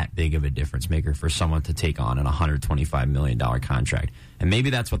he's that big of a difference maker for someone to take on an $125 million contract. And maybe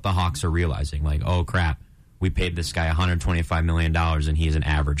that's what the Hawks are realizing. Like, oh, crap, we paid this guy $125 million and he's an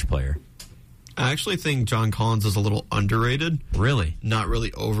average player. I actually think John Collins is a little underrated. Really? Not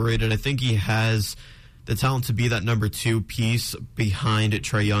really overrated. I think he has the talent to be that number 2 piece behind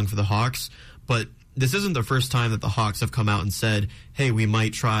Trae Young for the Hawks. But this isn't the first time that the Hawks have come out and said, hey, we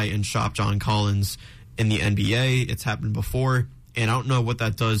might try and shop John Collins in the NBA. It's happened before. And I don't know what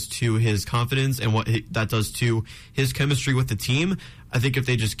that does to his confidence and what that does to his chemistry with the team. I think if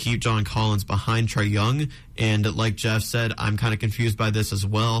they just keep John Collins behind Trae Young, and like Jeff said, I'm kind of confused by this as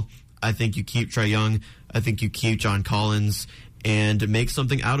well. I think you keep Trae Young. I think you keep John Collins and make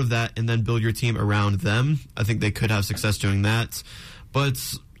something out of that and then build your team around them. I think they could have success doing that. But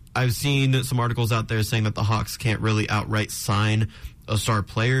I've seen some articles out there saying that the Hawks can't really outright sign a star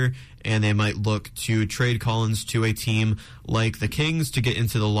player, and they might look to trade Collins to a team like the Kings to get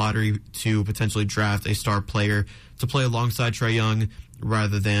into the lottery to potentially draft a star player to play alongside Trae Young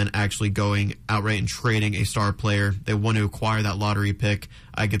rather than actually going outright and trading a star player. They want to acquire that lottery pick.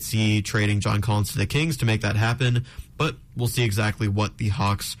 I could see trading John Collins to the Kings to make that happen, but we'll see exactly what the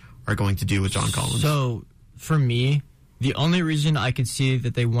Hawks are going to do with John Collins. So, for me, the only reason I could see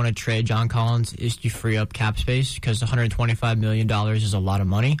that they want to trade John Collins is to free up cap space, because $125 million is a lot of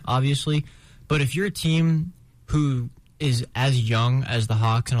money, obviously. But if you're a team who is as young as the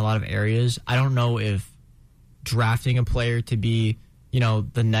Hawks in a lot of areas, I don't know if drafting a player to be,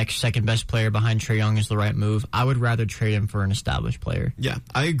 the next second best player behind Trae Young is the right move. I would rather trade him for an established player. Yeah,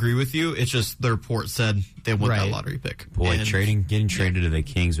 I agree with you. It's just the report said they want that lottery pick. Boy, getting traded to the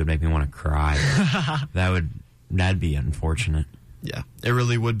Kings would make me want to cry. That'd be unfortunate. Yeah, it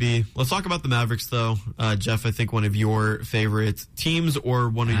really would be. Let's talk about the Mavericks, though. Jeff, I think one of your favorite teams or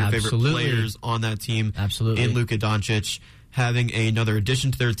one of your favorite players on that team in Luka Doncic, having another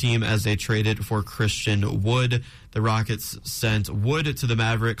addition to their team as they traded for Christian Wood. The Rockets sent Wood to the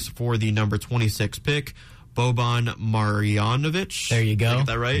Mavericks for the number 26 pick, Boban Marjanovic. There you go. Did I get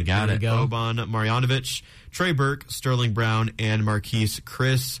that right? You got it. Boban Marjanovic, Trey Burke, Sterling Brown, and Marquise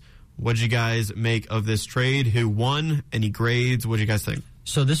Chris. What did you guys make of this trade? Who won? Any grades? What did you guys think?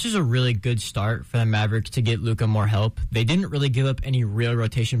 So this is a really good start for the Mavericks to get Luka more help. They didn't really give up any real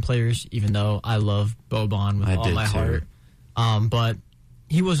rotation players, even though I love Boban with all my heart. But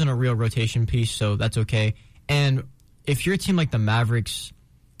he wasn't a real rotation piece, so that's okay. And if you're a team like the Mavericks,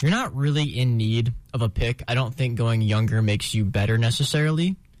 you're not really in need of a pick. I don't think going younger makes you better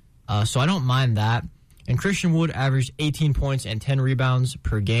necessarily. So I don't mind that. And Christian Wood averaged 18 points and 10 rebounds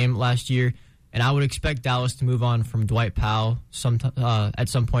per game last year. And I would expect Dallas to move on from Dwight Powell at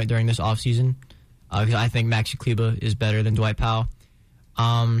some point during this offseason. Because I think Maxi Kleber is better than Dwight Powell.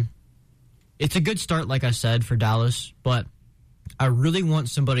 It's a good start, like I said, for Dallas. But I really want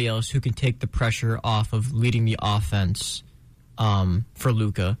somebody else who can take the pressure off of leading the offense for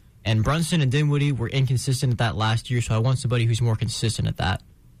Luka. And Brunson and Dinwiddie were inconsistent at that last year, so I want somebody who's more consistent at that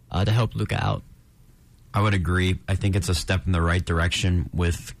to help Luka out. I would agree. I think it's a step in the right direction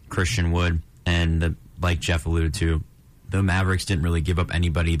with Christian Wood. And like Jeff alluded to, the Mavericks didn't really give up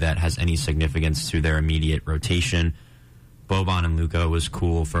anybody that has any significance to their immediate rotation. Boban and Luka was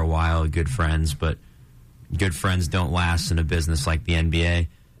cool for a while, good friends, but good friends don't last in a business like the NBA.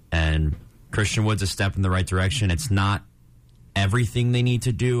 And Christian Wood's a step in the right direction. It's not everything they need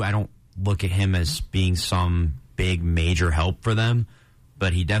to do. I don't look at him as being some big major help for them,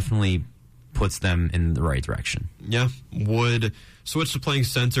 but he definitely puts them in the right direction. Yeah, Wood switched to playing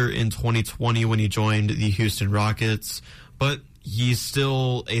center in 2020 when he joined the Houston Rockets, but he's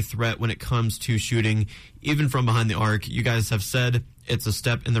still a threat when it comes to shooting, even from behind the arc. You guys have said it's a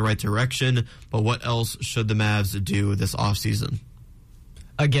step in the right direction, but what else should the Mavs do this offseason?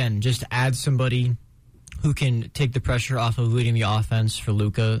 Again, just add somebody who can take the pressure off of leading the offense for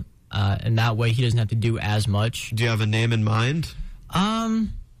Luka, and that way he doesn't have to do as much. Do you have a name in mind?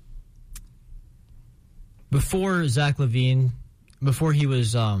 Before Zach LaVine, before he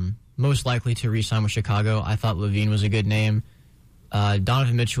was most likely to re-sign with Chicago, I thought LaVine was a good name.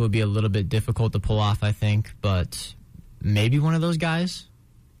 Donovan Mitchell would be a little bit difficult to pull off, I think, but maybe one of those guys.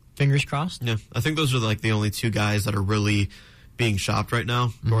 Fingers crossed. Yeah, I think those are like the only two guys that are really being shopped right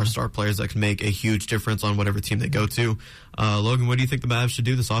now, who are star players that can make a huge difference on whatever team they go to. Logan, what do you think the Mavs should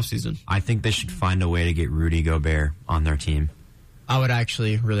do this offseason? I think they should find a way to get Rudy Gobert on their team. I would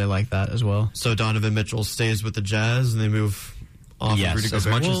actually really like that as well. So Donovan Mitchell stays with the Jazz and they move off of Rudy Gobert? As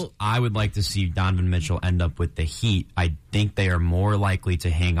much as I would like to see Donovan Mitchell end up with the Heat, I think they are more likely to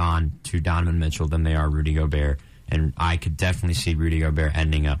hang on to Donovan Mitchell than they are Rudy Gobert. And I could definitely see Rudy Gobert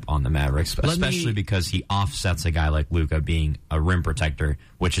ending up on the Mavericks, especially because he offsets a guy like Luka being a rim protector,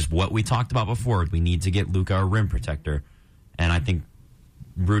 which is what we talked about before. We need to get Luka a rim protector. And I think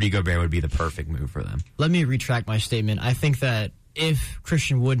Rudy Gobert would be the perfect move for them. Let me retract my statement. I think that if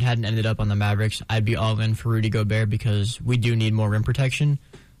Christian Wood hadn't ended up on the Mavericks, I'd be all in for Rudy Gobert because we do need more rim protection.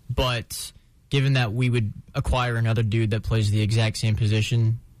 But given that we would acquire another dude that plays the exact same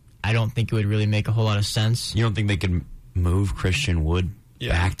position, I don't think it would really make a whole lot of sense. You don't think they could move Christian Wood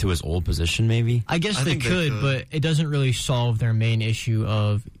back to his old position, maybe? I guess they could, but it doesn't really solve their main issue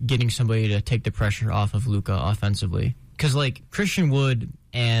of getting somebody to take the pressure off of Luka offensively. Because, like, Christian Wood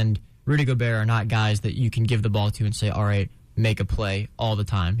and Rudy Gobert are not guys that you can give the ball to and say, all right, make a play all the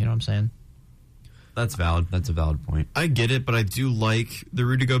time. You know what I'm saying? That's valid. That's a valid point. I get it, but I do like the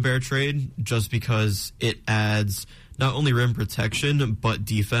Rudy Gobert trade just because it adds not only rim protection, but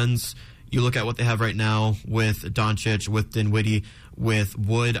defense. You look at what they have right now with Doncic, with Dinwiddie, with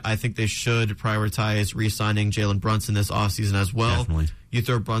Wood. I think they should prioritize re-signing Jalen Brunson this offseason as well. Definitely. You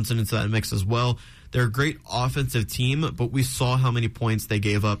throw Brunson into that mix as well. They're a great offensive team, but we saw how many points they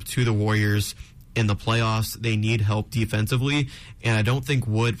gave up to the Warriors in the playoffs. They need help defensively, and I don't think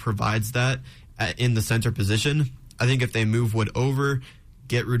Wood provides that in the center position. I think if they move Wood over,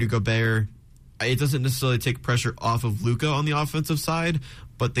 get Rudy Gobert, it doesn't necessarily take pressure off of Luka on the offensive side,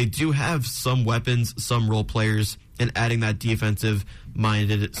 but they do have some weapons, some role players, and adding that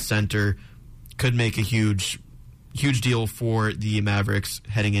defensive-minded center could make a huge deal for the Mavericks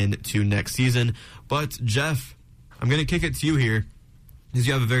heading into next season. But, Jeff, I'm going to kick it to you here, because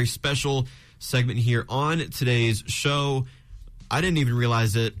you have a very special segment here on today's show. I didn't even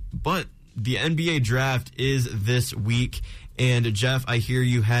realize it, but the NBA draft is this week. And, Jeff, I hear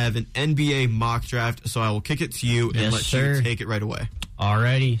you have an NBA mock draft, so I will kick it to you and let you take it right away.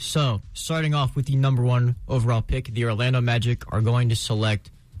 Alrighty. So, starting off with the number one overall pick, the Orlando Magic are going to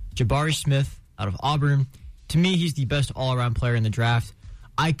select Jabari Smith out of Auburn. To me, he's the best all-around player in the draft.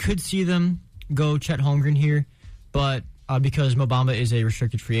 I could see them go Chet Holmgren here, but because Mo Bamba is a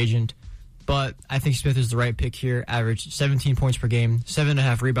restricted free agent. But I think Smith is the right pick here. Averaged 17 points per game,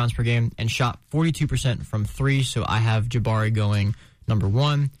 7.5 rebounds per game, and shot 42% from three. So I have Jabari going number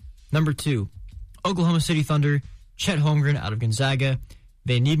one. Number two, Oklahoma City Thunder, Chet Holmgren out of Gonzaga.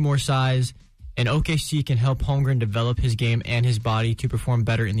 They need more size, and OKC can help Holmgren develop his game and his body to perform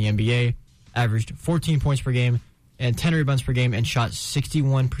better in the NBA. Averaged 14 points per game and 10 rebounds per game and shot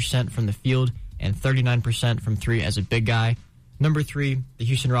 61% from the field and 39% from three as a big guy. Number three, the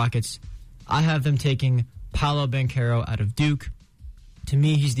Houston Rockets. I have them taking Paolo Banchero out of Duke. To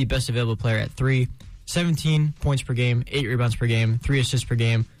me, he's the best available player at three. 17 points per game, 8 rebounds per game, 3 assists per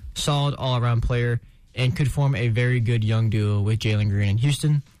game. Solid all-around player and could form a very good young duo with Jalen Green in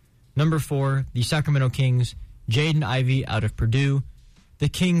Houston. Number four, the Sacramento Kings. Jaden Ivey out of Purdue. The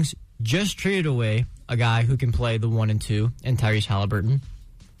Kings just traded away a guy who can play the 1 and 2 and Tyrese Halliburton.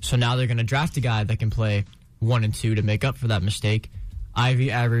 So now they're going to draft a guy that can play 1 and 2 to make up for that mistake.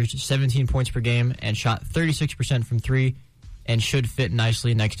 Ivy averaged 17 points per game and shot 36% from three and should fit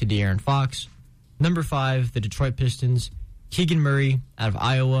nicely next to De'Aaron Fox. Number five, the Detroit Pistons. Keegan Murray out of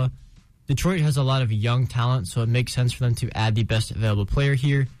Iowa. Detroit has a lot of young talent, so it makes sense for them to add the best available player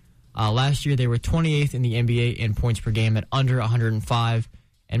here. Last year, they were 28th in the NBA in points per game at under 105,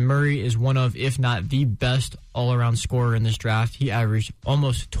 and Murray is one of, if not the best all-around scorer in this draft. He averaged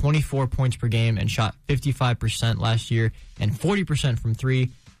almost 24 points per game and shot 55% last year and 40% from three,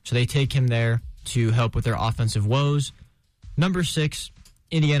 so they take him there to help with their offensive woes. Number six,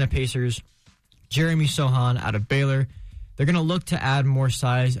 Indiana Pacers. Jeremy Sohan out of Baylor. They're going to look to add more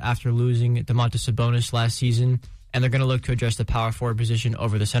size after losing Domantas Sabonis last season, and they're going to look to address the power forward position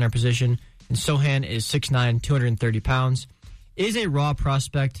over the center position. And Sohan is 6'9", 230 pounds. Is a raw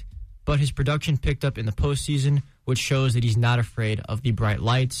prospect, but his production picked up in the postseason, which shows that he's not afraid of the bright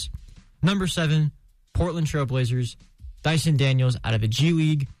lights. Number seven, Portland Trail Blazers. Dyson Daniels out of the G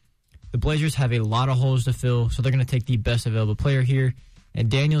League. The Blazers have a lot of holes to fill, so they're going to take the best available player here. And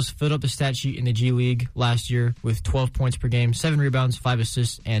Daniels filled up the stat sheet in the G League last year with 12 points per game, 7 rebounds, 5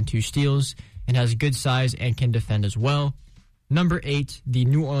 assists, and 2 steals, and has good size and can defend as well. Number 8, the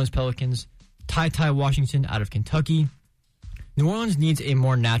New Orleans Pelicans, Ty Washington out of Kentucky. New Orleans needs a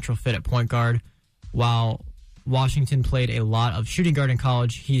more natural fit at point guard. While Washington played a lot of shooting guard in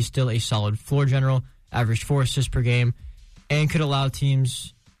college, he's still a solid floor general, averaged 4 assists per game, and could allow the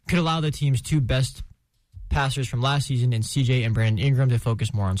team's 2 best passers from last season in CJ and Brandon Ingram to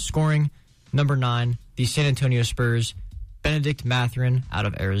focus more on scoring. Number 9, the San Antonio Spurs, Benedict Mathurin out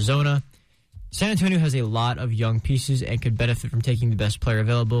of Arizona. San Antonio has a lot of young pieces and could benefit from taking the best player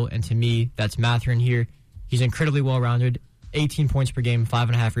available, and to me, that's Mathurin here. He's incredibly well-rounded, 18 points per game,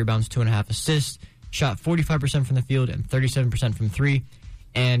 5.5 rebounds, 2.5 assists, shot 45% from the field and 37% from 3.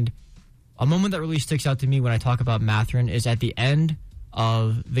 And a moment that really sticks out to me when I talk about Mathurin is at the end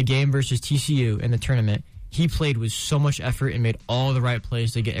of the game versus TCU in the tournament, he played with so much effort and made all the right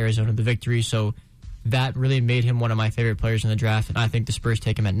plays to get Arizona the victory, so that really made him one of my favorite players in the draft, and I think the Spurs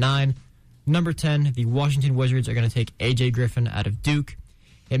take him at 9. Number 10, the Washington Wizards are going to take A.J. Griffin out of Duke.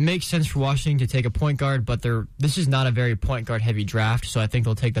 It makes sense for Washington to take a point guard, but this is not a very point guard heavy draft, so I think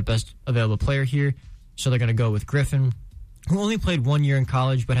they'll take the best available player here. So they're going to go with Griffin, who only played 1 year in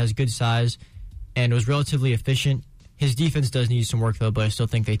college but has good size and was relatively efficient. His defense does need some work, though, but I still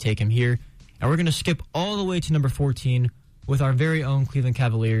think they take him here. And we're going to skip all the way to number 14 with our very own Cleveland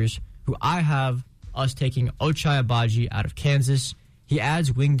Cavaliers, who I have us taking Ochai Agbaji out of Kansas. He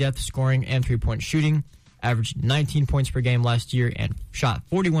adds wing depth, scoring, and three-point shooting, averaged 19 points per game last year and shot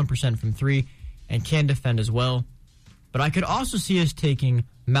 41% from 3, and can defend as well. But I could also see us taking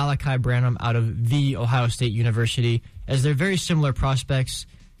Malachi Branham out of The Ohio State University, as they're very similar prospects,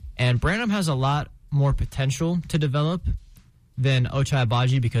 and Branham has a lot more potential to develop than Ochai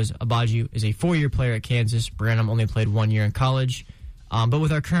Agbaji because Agbaji is a 4-year player at Kansas. Branham only played 1 year in college. But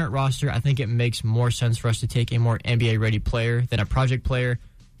with our current roster, I think it makes more sense for us to take a more NBA-ready player than a project player.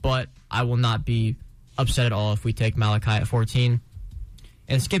 But I will not be upset at all if we take Malachi at 14.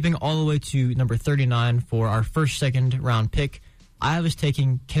 And skipping all the way to number 39 for our first second-round pick, I was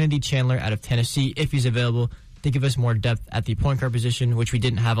taking Kennedy Chandler out of Tennessee, if he's available, to give us more depth at the point guard position, which we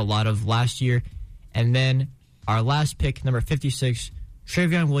didn't have a lot of last year. And then our last pick, number 56,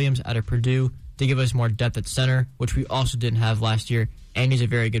 Trevion Williams out of Purdue, to give us more depth at center, which we also didn't have last year. And he's a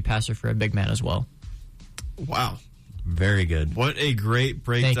very good passer for a big man as well. Wow. Very good. What a great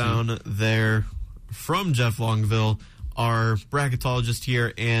breakdown there from Jeff Longville, our bracketologist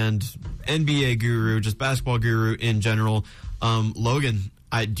here and NBA guru, just basketball guru in general. Logan,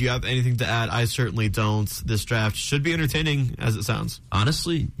 do you have anything to add? I certainly don't. This draft should be entertaining, as it sounds.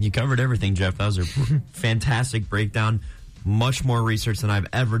 Honestly, you covered everything, Jeff. That was a fantastic breakdown. Much more research than I've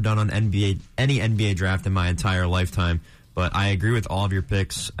ever done on any NBA draft in my entire lifetime. But I agree with all of your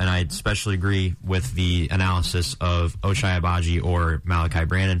picks, and I especially agree with the analysis of Ochai Agbaji or Malachi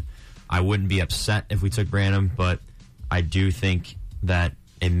Branham. I wouldn't be upset if we took Branham, but I do think that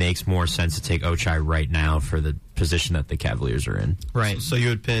it makes more sense to take Ochai right now for the position that the Cavaliers are in. Right. So you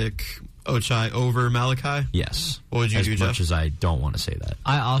would pick Ochai over Malachi? Yes. What would you do, Jeff? As much as I don't want to say that.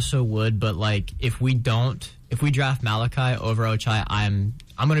 I also would, but like if we draft Malachi over Ochai, I'm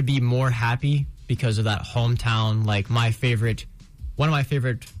going to be more happy because of that hometown, like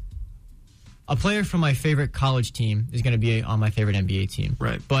a player from my favorite college team is going to be on my favorite NBA team.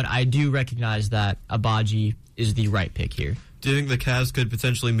 Right. But I do recognize that Agbaji is the right pick here. Do you think the Cavs could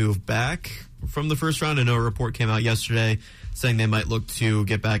potentially move back from the first round? I know a report came out yesterday saying they might look to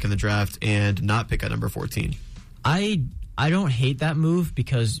get back in the draft and not pick at number 14. I don't hate that move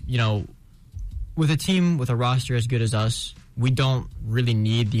because, with a team with a roster as good as us, we don't really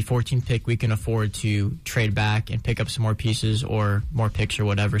need the 14th pick. We can afford to trade back and pick up some more pieces or more picks or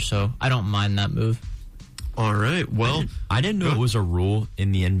whatever, so I don't mind that move. All right. Well, I didn't know it was a rule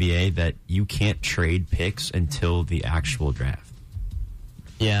in the NBA that you can't trade picks until the actual draft.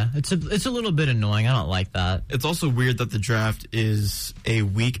 Yeah, it's a little bit annoying. I don't like that. It's also weird that the draft is a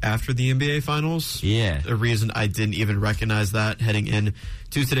week after the NBA Finals. Yeah. A reason I didn't even recognize that heading in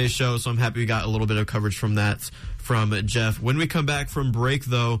to today's show, so I'm happy we got a little bit of coverage from that from Jeff. When we come back from break,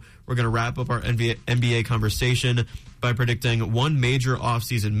 though, we're going to wrap up our NBA conversation by predicting one major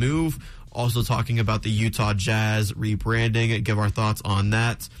offseason move, also talking about the Utah Jazz rebranding, give our thoughts on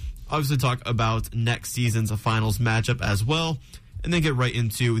that. Obviously talk about next season's finals matchup as well, and then get right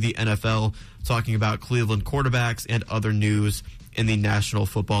into the NFL, talking about Cleveland quarterbacks and other news in the National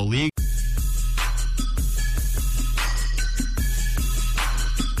Football League.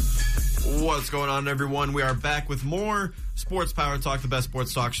 What's going on, everyone? We are back with more Sports Power Talk, the best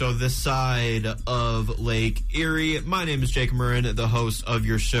sports talk show this side of Lake Erie. My name is Jake Murrin, the host of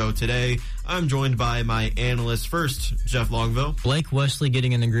your show today. I'm joined by my analyst. First, Jeff Longville. Blake Wesley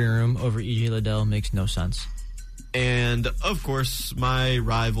getting in the green room over E.J. Liddell makes no sense. And, of course, my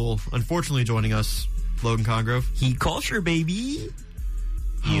rival, unfortunately joining us, Logan Congrove. Heat culture, baby.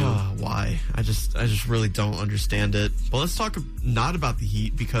 Why? I just really don't understand it. But let's talk not about the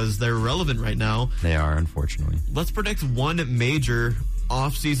Heat because they're relevant right now. They are, unfortunately. Let's predict one major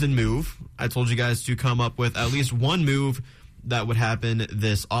offseason move. I told you guys to come up with at least one move that would happen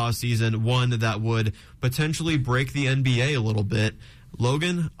this offseason, one that would potentially break the NBA a little bit.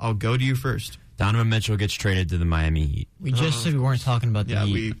 Logan, I'll go to you first. Donovan Mitchell gets traded to the Miami Heat. We just said we weren't talking about the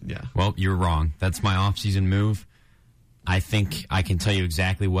Heat. Well, you're wrong. That's my offseason move. I think I can tell you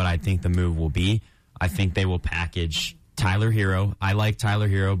exactly what I think the move will be. I think they will package Tyler Hero. I like Tyler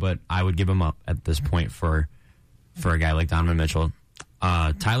Hero, but I would give him up at this point for a guy like Donovan Mitchell.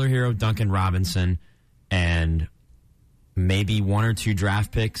 Tyler Hero, Duncan Robinson, and maybe one or two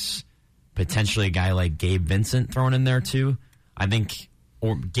draft picks, potentially a guy like Gabe Vincent thrown in there too. I think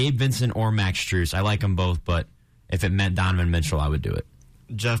or Gabe Vincent or Max Strus. I like them both, but if it meant Donovan Mitchell, I would do it.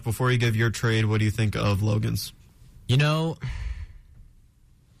 Jeff, before you give your trade, what do you think of Logan's? You know,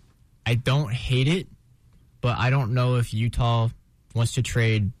 I don't hate it, but I don't know if Utah wants to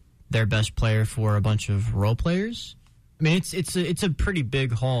trade their best player for a bunch of role players. I mean, it's a pretty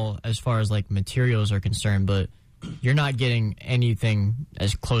big haul as far as like materials are concerned, but you're not getting anything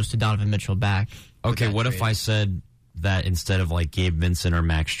as close to Donovan Mitchell back. Okay, what if I said that instead of like Gabe Vincent or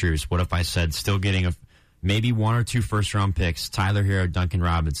Max Strus, what if I said still getting maybe one or two first-round picks, Tyler Hero, Duncan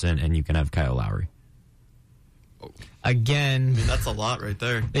Robinson, and you can have Kyle Lowry? Again, I mean, that's a lot right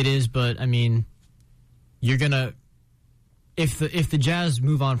there. It is, but I mean, you're gonna if the Jazz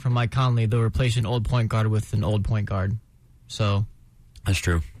move on from Mike Conley, they'll replace an old point guard with an old point guard. So that's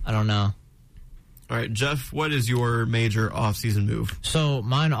true. I don't know. All right, Jeff, what is your major offseason move? So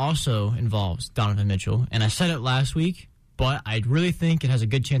mine also involves Donovan Mitchell, and I said it last week, but I really think it has a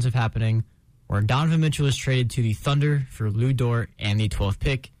good chance of happening. Where Donovan Mitchell is traded to the Thunder for Lou Dort and the 12th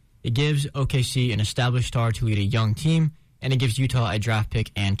pick. It gives OKC an established star to lead a young team, and it gives Utah a draft pick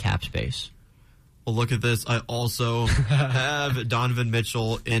and cap space. Well, look at this. I also have Donovan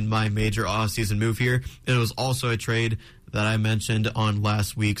Mitchell in my major offseason move here. It was also a trade that I mentioned on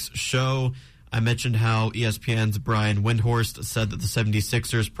last week's show. I mentioned how ESPN's Brian Windhorst said that the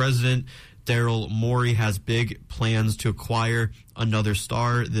 76ers president, Daryl Morey, has big plans to acquire another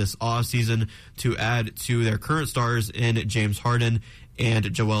star this offseason to add to their current stars in James Harden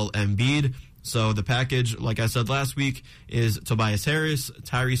and Joel Embiid. So the package, like I said last week, is Tobias Harris,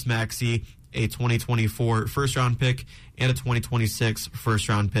 Tyrese Maxey, a 2024 first-round pick, and a 2026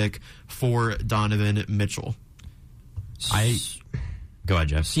 first-round pick for Donovan Mitchell. Go ahead,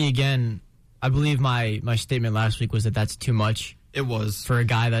 Jeff. See, again, I believe my statement last week was that that's too much. It was. For a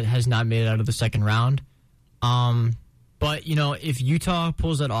guy that has not made it out of the second round. But, you know, if Utah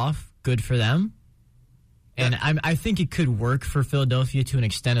pulls that off, good for them. And I think it could work for Philadelphia to an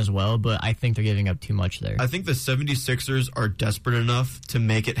extent as well, but I think they're giving up too much there. I think the 76ers are desperate enough to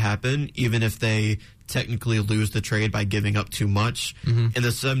make it happen, even if they technically lose the trade by giving up too much. Mm-hmm. And the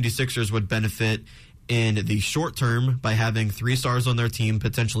 76ers would benefit in the short term by having three stars on their team,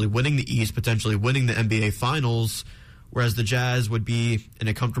 potentially winning the East, potentially winning the NBA Finals, whereas the Jazz would be in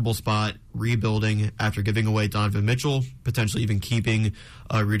a comfortable spot rebuilding after giving away Donovan Mitchell, potentially even keeping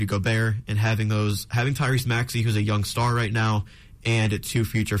Rudy Gobert, and having Tyrese Maxey, who's a young star right now, and two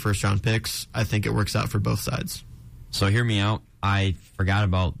future first-round picks. I think it works out for both sides. So hear me out. I forgot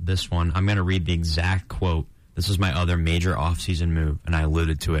about this one. I'm going to read the exact quote. This is my other major offseason move, and I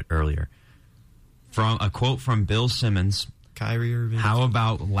alluded to it earlier. From a quote from Bill Simmons. Kyrie Irving. How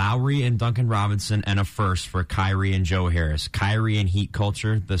about Lowry and Duncan Robinson and a first for Kyrie and Joe Harris? Kyrie and Heat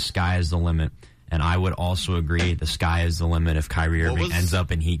culture, the sky is the limit. And I would also agree the sky is the limit if Kyrie Irving ends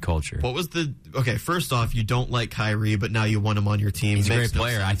up in Heat culture. What was okay, first off, you don't like Kyrie, but now you want him on your team. He's a great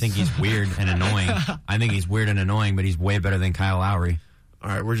player. I think he's weird and annoying. But he's way better than Kyle Lowry. All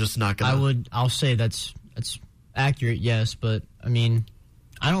right, we're just not going to... I'll say that's accurate, yes, but, I mean,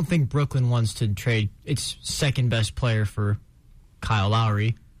 I don't think Brooklyn wants to trade its second best player for Kyle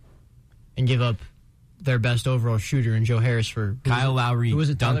Lowry and give up their best overall shooter in Joe Harris for Kyle Lowry,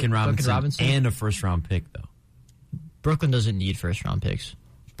 Duncan Robinson, and a first-round pick, though. Brooklyn doesn't need first-round picks.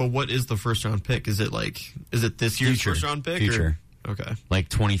 But what is the first-round pick? Is it this year's first-round pick? Future. Okay. Like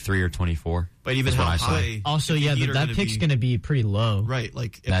 23 or 24. But even how high? Also, yeah, that pick's going to be pretty low. Right.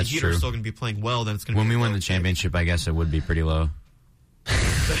 Like, if the Heat are still going to be playing well, then it's going to be when we win the championship, I guess it would be pretty low.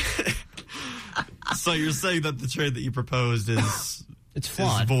 So you're saying that the trade that you proposed is it's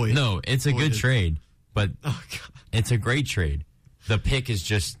flawed. Void. No, it's a good trade, but God. It's a great trade. The pick is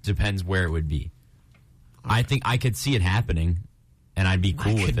just depends where it would be. Okay. I think I could see it happening, and I'd be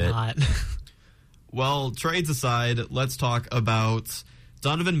cool with it. Well, trades aside, let's talk about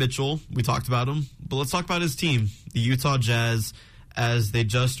Donovan Mitchell. We talked about him, but let's talk about his team, the Utah Jazz, as they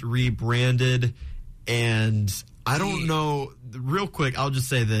just rebranded. And I don't know, real quick, I'll just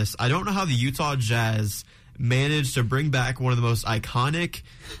say this. I don't know how the Utah Jazz managed to bring back one of the most iconic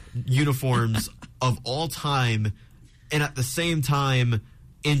uniforms of all time, and at the same time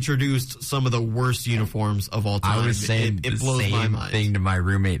introduced some of the worst uniforms of all time. I was saying it blows my mind. Thing to my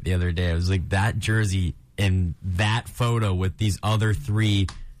roommate the other day. I was like, that jersey in that photo with these other three,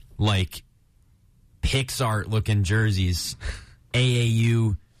 like, Pixar-looking jerseys,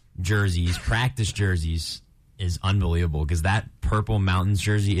 AAU jerseys, practice jerseys, is unbelievable because that Purple Mountains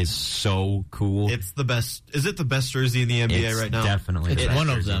jersey is so cool. It's the best. Is it the best jersey in the NBA right now? Definitely. It's one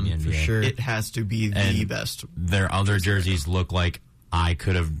of them, for sure. It has to be the best. Their other jerseys look like I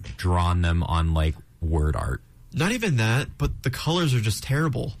could have drawn them on, like, word art. Not even that, but the colors are just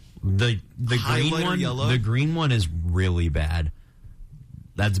terrible. The green one, yellow. The green one is really bad.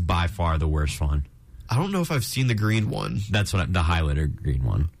 That's by far the worst one. I don't know if I've seen the green one. That's what the highlighter green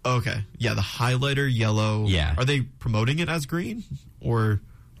one. Okay, yeah, the highlighter yellow. Yeah, are they promoting it as green or?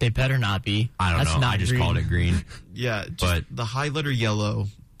 They better not be. I don't know. I just called it green. Yeah, but the highlighter yellow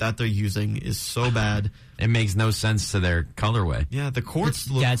that they're using is so bad. It makes no sense to their colorway. Yeah, the courts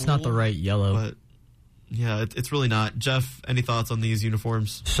look it's cool, not the right yellow. But yeah, it's really not. Jeff, any thoughts on these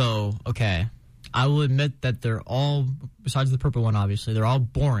uniforms? So, okay. I will admit that they're all, besides the purple one, obviously, they're all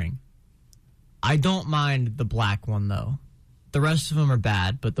boring. I don't mind the black one, though. The rest of them are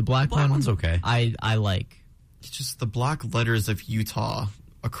bad, but the black one's okay. I like. It's just the black letters of Utah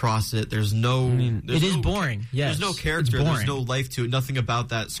across it. There's no... it is boring, yes. There's no character. There's no life to it. Nothing about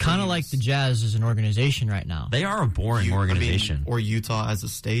that. Kind of like the Jazz as an organization right now. They are a boring organization. Or Utah as a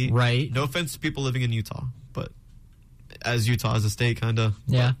state. Right. No offense to people living in Utah, but as Utah as a state, kind of.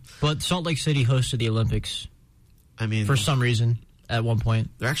 Yeah. But Salt Lake City hosted the Olympics. I mean... For some reason, at one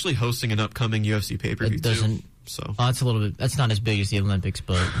point. They're actually hosting an upcoming UFC pay-per-view, too. So. That's a little bit... That's not as big as the Olympics,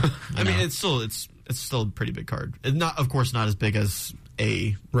 but... I mean, it's still a pretty big card. It's not, of course, not as big as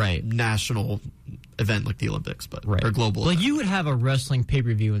a national event like the Olympics, but or global. Like you would have a wrestling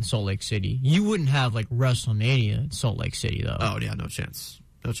pay-per-view in Salt Lake City. You wouldn't have like WrestleMania in Salt Lake City, though. Oh yeah, no chance.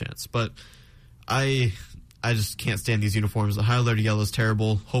 But I just can't stand these uniforms. The highlighter yellow is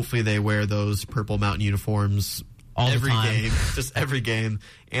terrible. Hopefully they wear those Purple Mountain uniforms every game, just every game.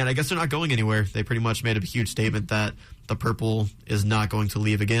 And I guess they're not going anywhere. They pretty much made a huge statement that the purple is not going to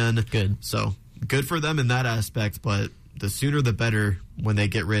leave again. Good. So good for them in that aspect, but the sooner the better when they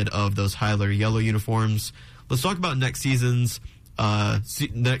get rid of those highlighter yellow uniforms. Let's talk about next season of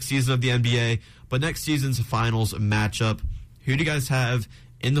the NBA, but next season's finals matchup. Who do you guys have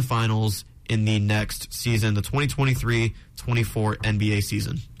in the finals in the next season, the 2023-24 NBA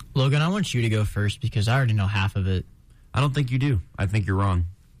season? Logan, I want you to go first because I already know half of it. I don't think you do. I think you're wrong.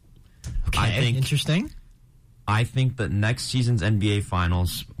 Okay, interesting. I think that next season's NBA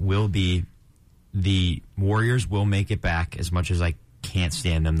finals will be the Warriors will make it back. As much as I can't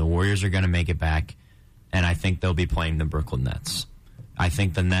stand them, the Warriors are going to make it back, and I think they'll be playing the Brooklyn Nets. I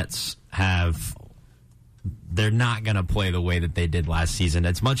think the Nets they're not going to play the way that they did last season.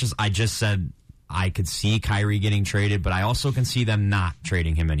 As much as I just said I could see Kyrie getting traded, but I also can see them not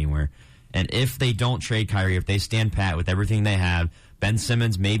trading him anywhere. And if they don't trade Kyrie, if they stand pat with everything they have, Ben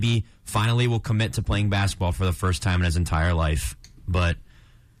Simmons maybe finally will commit to playing basketball for the first time in his entire life. But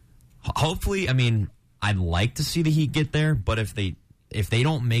hopefully, I mean, I'd like to see the Heat get there, but if they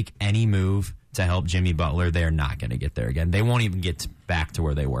don't make any move to help Jimmy Butler, they're not going to get there again. They won't even get back to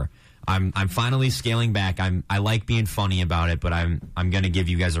where they were. I'm finally scaling back. I like being funny about it, but I'm going to give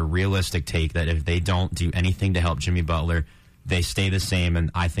you guys a realistic take that if they don't do anything to help Jimmy Butler, they stay the same,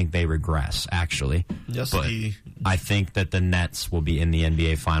 and I think they regress, actually. Yes, but I think that the Nets will be in the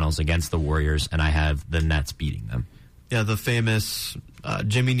NBA Finals against the Warriors, and I have the Nets beating them. Yeah, the famous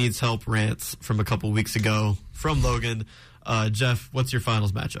Jimmy needs help rants from a couple weeks ago from Logan. Jeff, what's your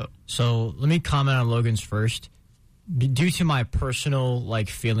finals matchup? So let me comment on Logan's first. Due to my personal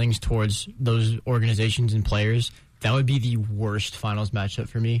feelings towards those organizations and players, that would be the worst finals matchup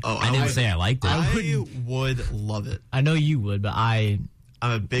for me. Oh, I didn't say I liked it. I would love it. I know you would, but I'm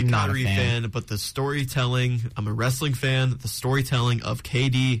a big Kyrie fan, but the storytelling, I'm a wrestling fan. The storytelling of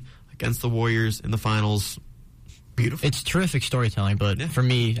KD against the Warriors in the finals, beautiful. It's terrific storytelling, but for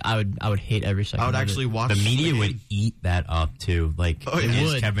me, I would hate every second. I would of actually it. watch. The media would eat that up too. Like,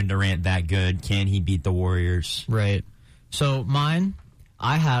 is Kevin Durant that good? Can he beat the Warriors? Right. So mine,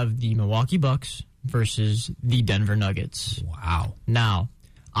 I have the Milwaukee Bucks versus the Denver Nuggets. Wow. Now,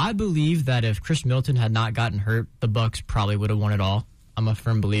 I believe that if Chris Middleton had not gotten hurt, the Bucks probably would have won it all. I'm a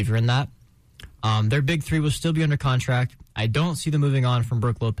firm believer in that. Their big three will still be under contract. I don't see them moving on from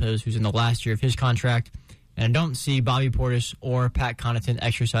Brook Lopez, who's in the last year of his contract. And I don't see Bobby Portis or Pat Connaughton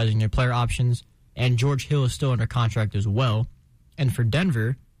exercising their player options. And George Hill is still under contract as well. And for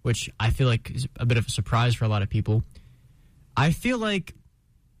Denver, which I feel like is a bit of a surprise for a lot of people, I feel like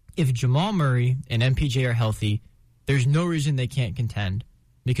if Jamal Murray and MPJ are healthy, there's no reason they can't contend.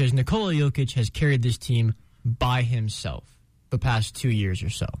 Because Nikola Jokic has carried this team by himself the past 2 years or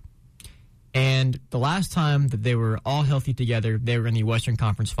so. And the last time that they were all healthy together, they were in the Western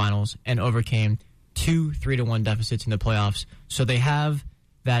Conference Finals and overcame 2 3-1 deficits in the playoffs. So they have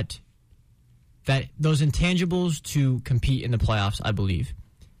that those intangibles to compete in the playoffs, I believe.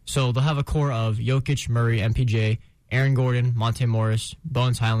 So they'll have a core of Jokic, Murray, MPJ, Aaron Gordon, Monte Morris,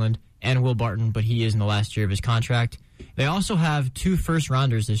 Bones Highland, and Will Barton, but he is in the last year of his contract. They also have 2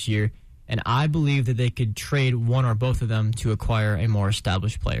 first-rounders this year, and I believe that they could trade one or both of them to acquire a more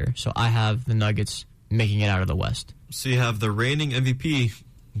established player. So I have the Nuggets making it out of the West. So you have the reigning MVP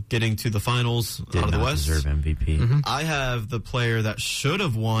getting to the finals out of the West. Deserve MVP. Mm-hmm. I have the player that should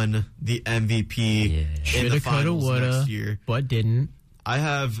have won the MVP in the finals next year, but didn't. I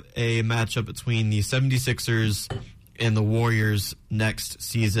have a matchup between the 76ers and the Warriors next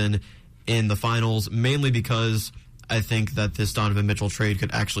season in the finals, mainly because I think that this Donovan Mitchell trade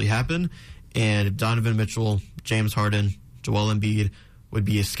could actually happen. And Donovan Mitchell, James Harden, Joel Embiid would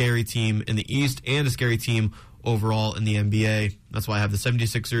be a scary team in the East and a scary team overall in the NBA. That's why I have the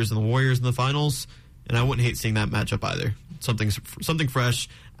 76ers and the Warriors in the finals. And I wouldn't hate seeing that matchup either. Something fresh,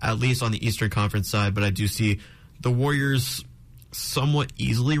 at least on the Eastern Conference side. But I do see the Warriors somewhat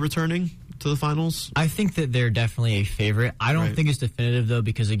easily returning to the finals. I think that they're definitely a favorite. I don't think it's definitive, though,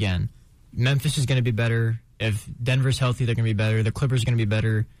 because, again, Memphis is going to be better. If Denver's healthy, they're going to be better. The Clippers are going to be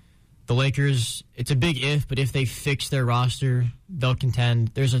better. The Lakers, it's a big if, but if they fix their roster, they'll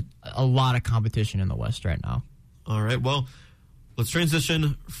contend. There's a lot of competition in the West right now. All right, well, let's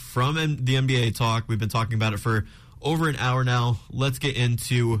transition from the NBA talk. We've been talking about it for over an hour now. Let's get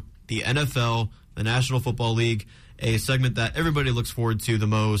into the NFL, the National Football League, a segment that everybody looks forward to the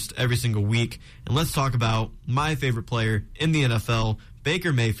most every single week. And let's talk about my favorite player in the NFL,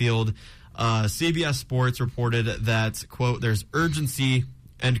 Baker Mayfield. CBS Sports reported that, quote, there's urgency,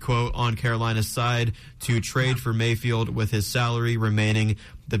 end quote, on Carolina's side to trade for Mayfield, with his salary remaining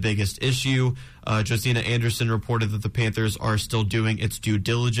the biggest issue. Josina Anderson reported that the Panthers are still doing its due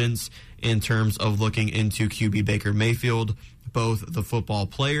diligence in terms of looking into QB Baker Mayfield, both the football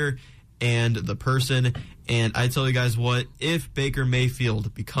player and the person. And I tell you guys what, if Baker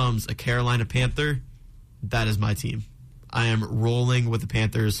Mayfield becomes a Carolina Panther, that is my team. I am rolling with the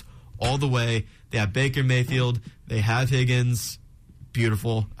Panthers all the way. They have Baker Mayfield. They have Higgins.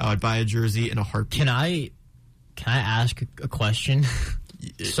 Beautiful. I would buy a jersey in a heartbeat. Can I ask a question?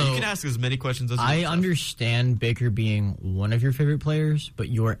 So you can ask as many questions as you want. I understand Baker being one of your favorite players, but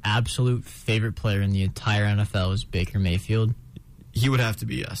your absolute favorite player in the entire NFL is Baker Mayfield. He would have to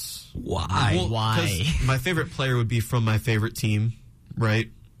be, yes. Why? Well, why? My favorite player would be from my favorite team,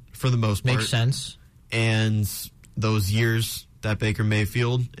 right? For the most part. Makes sense. And those years that Baker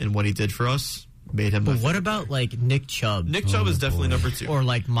Mayfield and what he did for us made him. But what about like Nick Chubb? Nick Chubb is definitely number 2. Or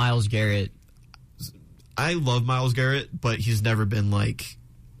like Myles Garrett. I love Myles Garrett, but he's never been like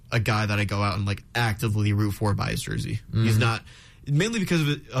a guy that I go out and like actively root for by his jersey. Mm-hmm. He's not, mainly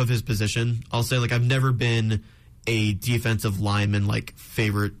because of his position. I'll say, like, I've never been a defensive lineman like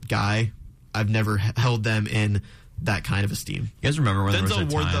favorite guy. I've never held them in that kind of esteem. You guys remember when Denzel there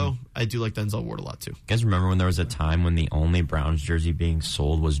was a Ward, time, though? I do like Denzel Ward a lot, too. You guys remember when there was a time when the only Browns jersey being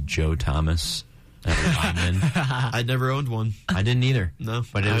sold was Joe Thomas? I never owned one. I didn't either. No.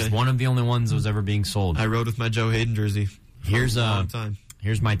 But it was one of the only ones that was ever being sold. I rode with my Joe Hayden jersey for a long time.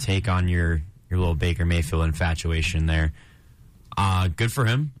 Here's my take on your little Baker Mayfield infatuation there. Good for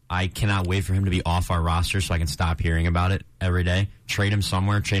him. I cannot wait for him to be off our roster so I can stop hearing about it every day. Trade him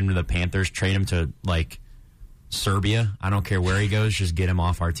somewhere. Trade him to the Panthers. Trade him to, like, Serbia. I don't care where he goes. Just get him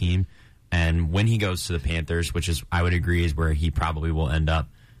off our team. And when he goes to the Panthers, which is, I would agree, is where he probably will end up,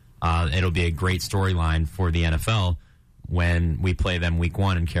 it'll be a great storyline for the NFL when we play them week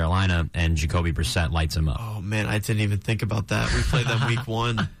 1 in Carolina and Jacoby Brissett lights him up. Oh, man, I didn't even think about that. We play them week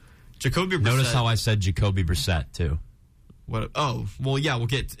 1. Jacoby Brissett. Notice how I said Jacoby Brissett, too. What? Oh, well, yeah, we'll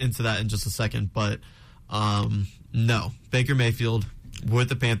get into that in just a second. But No. Baker Mayfield with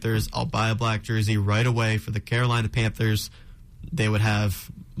the Panthers. I'll buy a black jersey right away for the Carolina Panthers. They would have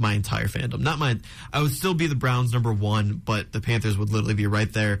my entire fandom. Not mine. I would still be the Browns #1, but the Panthers would literally be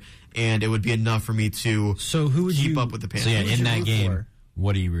right there, and it would be enough for me to keep up with the Panthers. So, yeah, in that game,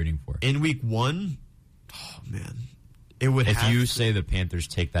 what are you rooting for? In week 1, oh, man. It would if you say the Panthers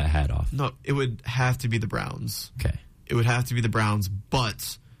take that hat off. No, it would have to be the Browns. Okay. It would have to be the Browns,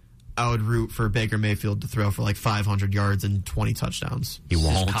 but I would root for Baker Mayfield to throw for like 500 yards and 20 touchdowns. He won't.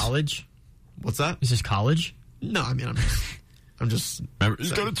 Is this college? What's that? Is this college? No, I mean, I'm just remember,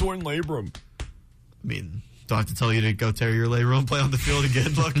 he's got a torn labrum. I mean, do I have to tell you to go tear your labrum, play on the field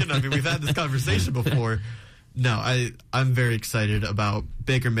again, Logan? I mean, we've had this conversation before. No, I'm very excited about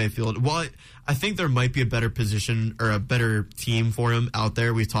Baker Mayfield. Well, I think there might be a better position or a better team for him out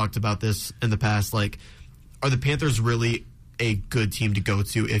there. We've talked about this in the past. Like, are the Panthers really a good team to go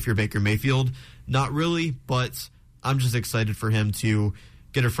to if you're Baker Mayfield? Not really, but I'm just excited for him to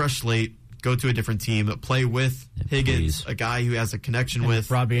get a fresh slate, go to a different team, play with Higgins, a guy who has a connection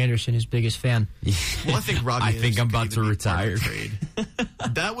with. Robbie Anderson, his biggest fan. Well, I think Robbie Anderson I'm about to retire.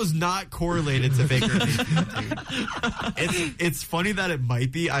 That was not correlated to Baker Mayfield, dude. It's funny that it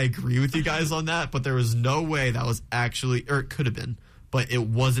might be. I agree with you guys on that, but there was no way that was actually, or it could have been, but it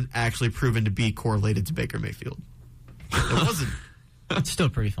wasn't actually proven to be correlated to Baker Mayfield. It wasn't. It's still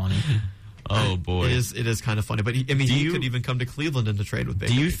pretty funny. Oh, boy. It is kind of funny, but he could even come to Cleveland in a trade with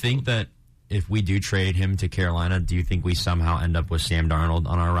Baker Do you Mayfield. think that if we do trade him to Carolina, do you think we somehow end up with Sam Darnold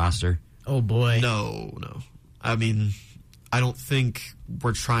on our roster? Oh, boy. No. I mean, I don't think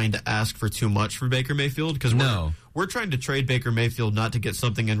we're trying to ask for too much for Baker Mayfield because we're trying to trade Baker Mayfield not to get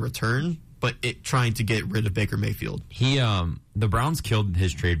something in return, but trying to get rid of Baker Mayfield. The Browns killed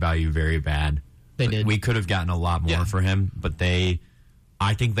his trade value very bad. They did. We could have gotten a lot more for him, but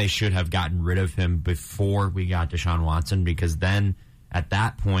I think they should have gotten rid of him before we got Deshaun Watson, because then at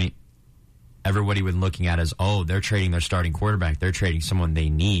that point, everybody was looking at as, they're trading their starting quarterback. They're trading someone they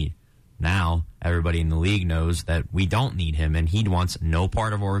need. Now, everybody in the league knows that we don't need him, and he wants no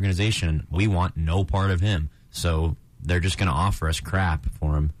part of our organization. We want no part of him. So they're just going to offer us crap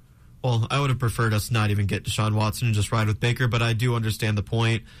for him. Well, I would have preferred us not even get Deshaun Watson and just ride with Baker, but I do understand the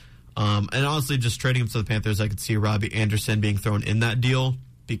point. And honestly, just trading him to the Panthers, I could see Robbie Anderson being thrown in that deal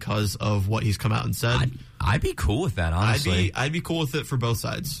because of what he's come out and said. I'd be cool with that, honestly. I'd be cool with it for both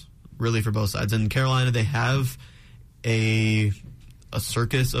sides. Really for both sides. In Carolina, they have a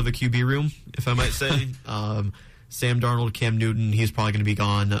circus of a QB room, if I might say. Sam Darnold, Cam Newton, he's probably going to be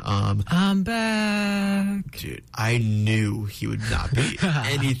gone. I'm back. Dude, I knew he would not be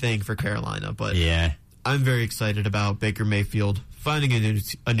anything for Carolina, but yeah, I'm very excited about Baker Mayfield finding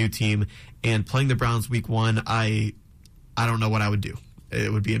a new team and playing the Browns week 1. I don't know what I would do.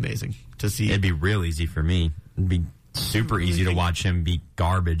 It would be amazing to see. It'd be real easy for me. It'd be super easy to watch him be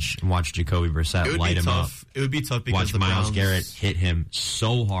garbage and watch Jacoby Brissett light him up. It would be tough because watch Myles Garrett hit him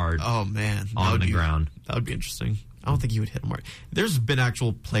so hard. Oh man, on the ground. That would be interesting. I don't think he would hit him hard. There's been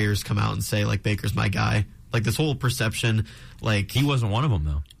actual players come out and say like Baker's my guy. Like this whole perception, like he wasn't one of them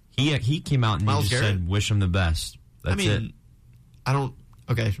though. He came out and Myles he just said wish him the best. That's it. I don't.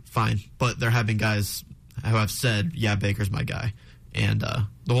 Okay, fine, but there have been guys who have said, yeah, Baker's my guy, and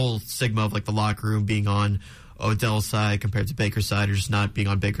the whole stigma of like the locker room being on Odell's side compared to Baker's side, or just not being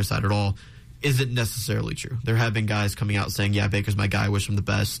on Baker's side at all, isn't necessarily true. There have been guys coming out saying, yeah, Baker's my guy, wish him the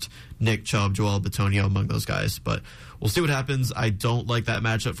best. Nick Chubb, Joel Bitonio among those guys. But we'll see what happens. I don't like that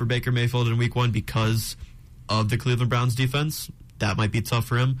matchup for Baker Mayfield in week 1 because of the Cleveland Browns defense. That might be tough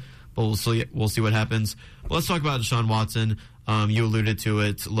for him, but we'll see what happens. But let's talk about Deshaun Watson. You alluded to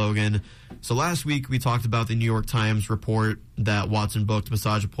it, Logan. So last week we talked about the New York Times report that Watson booked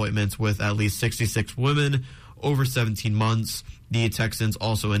massage appointments with at least 66 women over 17 months. The Texans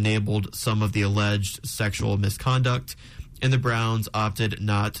also enabled some of the alleged sexual misconduct, and the Browns opted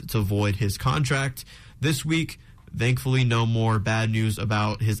not to void his contract. This week, thankfully, no more bad news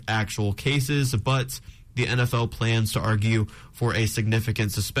about his actual cases, but the NFL plans to argue for a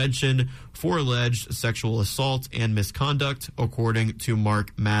significant suspension for alleged sexual assault and misconduct, according to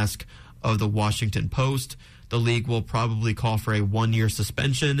Mark Mask of the Washington Post. The league will probably call for a 1-year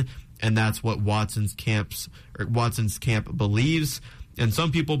suspension, and that's what Watson's camp believes. And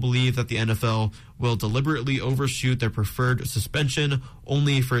some people believe that the NFL will deliberately overshoot their preferred suspension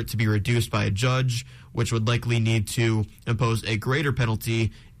only for it to be reduced by a judge, which would likely need to impose a greater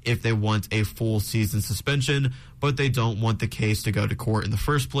penalty if they want a full season suspension, but they don't want the case to go to court in the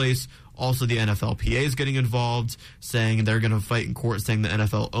first place. Also, the NFLPA is getting involved, saying they're going to fight in court, saying the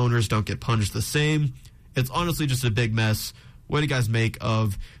NFL owners don't get punished the same. It's honestly just a big mess. what do you guys make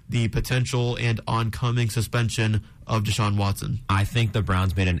of the potential and oncoming suspension of Deshaun Watson? I think the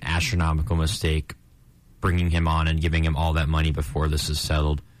Browns made an astronomical mistake bringing him on and giving him all that money before this is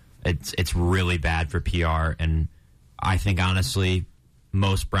settled. It's really bad for PR, and I think, honestly,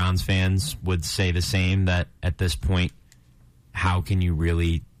 most Browns fans would say the same, that at this point, how can you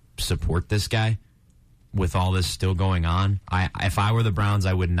really support this guy with all this still going on? If I were the Browns,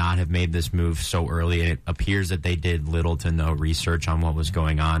 I would not have made this move so early. It appears that they did little to no research on what was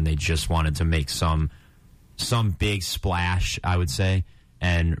going on. They just wanted to make some big splash, I would say.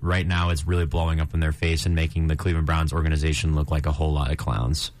 And right now it's really blowing up in their face and making the Cleveland Browns organization look like a whole lot of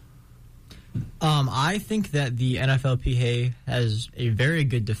clowns. I think that the NFLPA has a very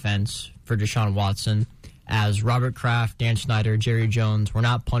good defense for Deshaun Watson, as Robert Kraft, Dan Snyder, Jerry Jones were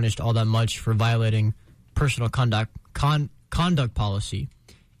not punished all that much for violating personal conduct policy.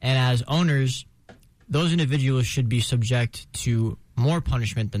 And as owners, those individuals should be subject to more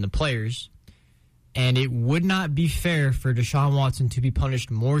punishment than the players. And it would not be fair for Deshaun Watson to be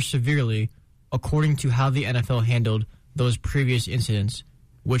punished more severely according to how the NFL handled those previous incidents,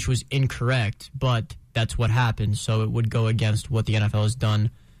 which was incorrect, but that's what happened, so it would go against what the NFL has done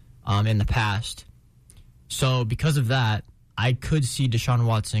in the past. So because of that, I could see Deshaun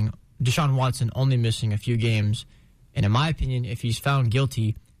Watson only missing a few games, and in my opinion, if he's found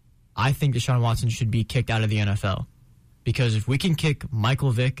guilty, I think Deshaun Watson should be kicked out of the NFL. Because if we can kick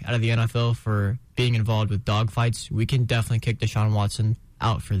Michael Vick out of the NFL for being involved with dogfights, we can definitely kick Deshaun Watson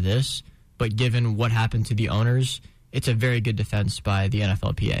out for this. But given what happened to the owners, it's a very good defense by the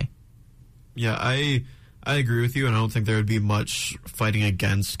NFLPA. Yeah, I agree with you, and I don't think there would be much fighting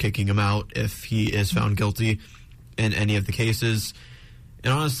against kicking him out if he is found guilty in any of the cases.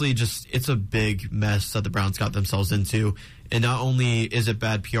 And honestly, it's a big mess that the Browns got themselves into. And not only is it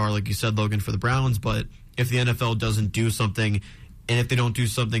bad PR, like you said, Logan, for the Browns, but if the NFL doesn't do something, and if they don't do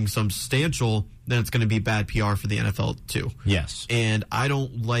something substantial, then it's going to be bad PR for the NFL too. Yes. And I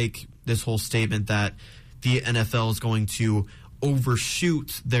don't like this whole statement that the NFL is going to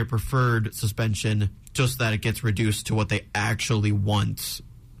overshoot their preferred suspension just that it gets reduced to what they actually want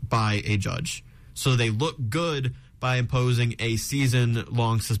by a judge. So they look good by imposing a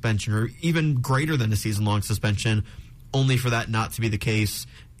season-long suspension, or even greater than a season-long suspension, only for that not to be the case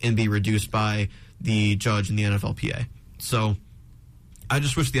and be reduced by the judge in the NFLPA. So I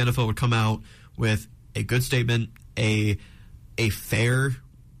just wish the NFL would come out with a good statement, a fair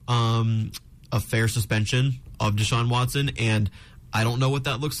suspension of Deshaun Watson, and I don't know what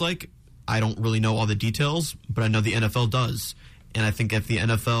that looks like. I don't really know all the details, but I know the NFL does. And I think if the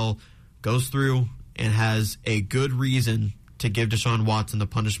NFL goes through and has a good reason to give Deshaun Watson the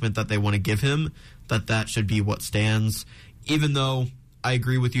punishment that they want to give him, that should be what stands. Even though I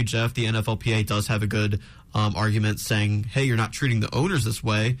agree with you, Jeff, the NFLPA does have a good argument saying, hey, you're not treating the owners this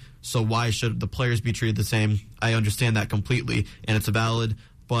way, so why should the players be treated the same? I understand that completely, and it's valid,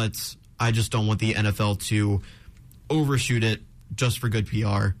 but I just don't want the NFL to overshoot it just for good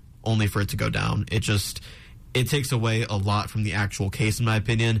PR, only for it to go down. It takes away a lot from the actual case, in my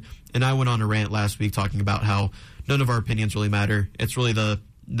opinion. And I went on a rant last week talking about how none of our opinions really matter. It's really the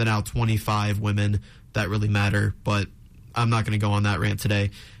now 25 women that really matter, but I'm not going to go on that rant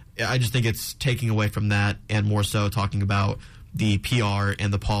today. I just think it's taking away from that and more so talking about the PR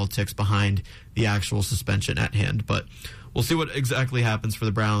and the politics behind the actual suspension at hand. But we'll see what exactly happens for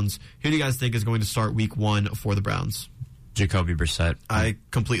the Browns. Who do you guys think is going to start week 1 for the Browns? Jacoby Brissett. I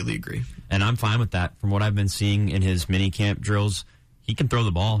completely agree. And I'm fine with that. From what I've been seeing in his mini camp drills, he can throw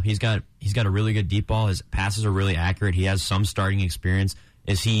the ball. He's got a really good deep ball. His passes are really accurate. He has some starting experience.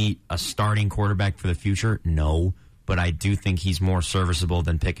 Is he a starting quarterback for the future? No. But I do think he's more serviceable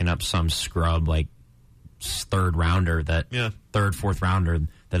than picking up some scrub like third, fourth rounder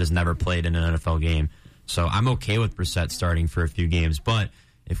that has never played in an NFL game. So I'm okay with Brissett starting for a few games. But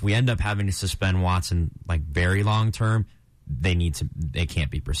if we end up having to suspend Watson like very long term, they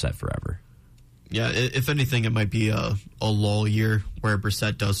can't be Brissett forever. Yeah, if anything, it might be a lull year where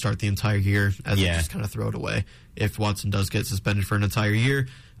Brissett does start the entire year as they just kind of throw it away. If Watson does get suspended for an entire year,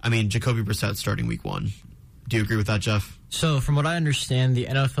 I mean, Jacoby Brissett starting week 1. Do you agree with that, Jeff? So from what I understand, the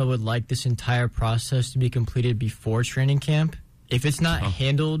NFL would like this entire process to be completed before training camp. If it's not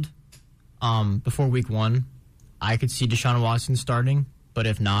handled before week 1, I could see Deshaun Watson starting. But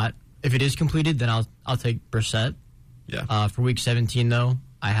if not, if it is completed, then I'll take Brissett. Yeah. For week 17, though,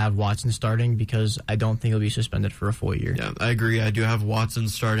 I have Watson starting because I don't think he'll be suspended for a full year. Yeah, I agree. I do have Watson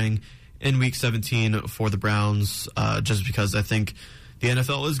starting in week 17 for the Browns just because I think the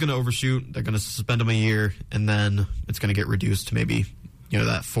NFL is going to overshoot. They're going to suspend him a year, and then it's going to get reduced to maybe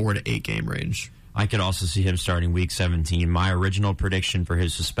that 4 to 8 game range. I could also see him starting Week 17. My original prediction for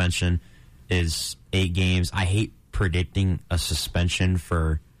his suspension is 8 games. I hate predicting a suspension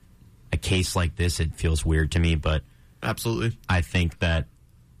for a case like this. It feels weird to me, but absolutely, I think that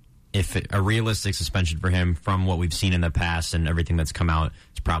if a realistic suspension for him from what we've seen in the past and everything that's come out,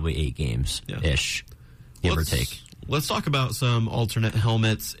 it's probably 8 games-ish, give or take. Let's talk about some alternate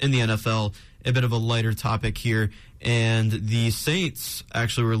helmets in the NFL, a bit of a lighter topic here. And the Saints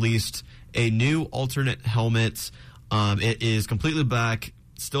actually released a new alternate helmet. It is completely black,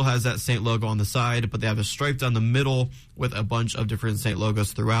 still has that Saint logo on the side, but they have a stripe down the middle with a bunch of different Saint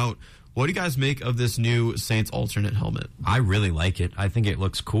logos throughout. What do you guys make of this new Saints alternate helmet? I really like it. I think it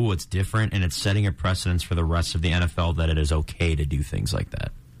looks cool. It's different, and it's setting a precedence for the rest of the NFL that it is okay to do things like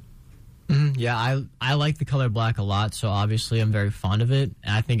that. Yeah, I like the color black a lot, so obviously I'm very fond of it.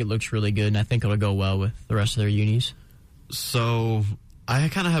 And I think it looks really good, and I think it'll go well with the rest of their unis. So I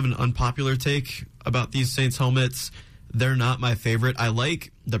kind of have an unpopular take about these Saints helmets. They're not my favorite. I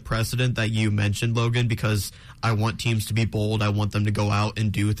like the precedent that you mentioned, Logan, because I want teams to be bold. I want them to go out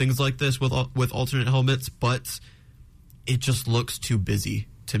and do things like this with alternate helmets, but it just looks too busy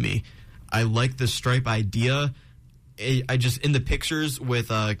to me. I like the stripe idea. I just, in the pictures with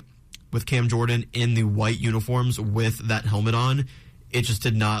Cam Jordan in the white uniforms with that helmet on, it just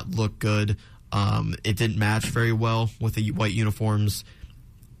did not look good. It didn't match very well with the white uniforms.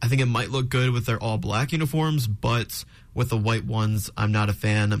 I think it might look good with their all-black uniforms, but with the white ones, I'm not a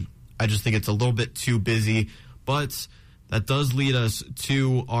fan. I just think it's a little bit too busy. But that does lead us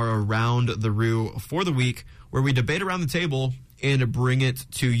to our Around the Roo for the week, where we debate around the table and bring it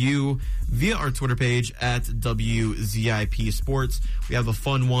to you via our Twitter page at WZIP Sports. We have a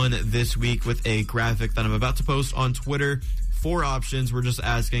fun one this week with a graphic that I'm about to post on Twitter. 4 options. We're just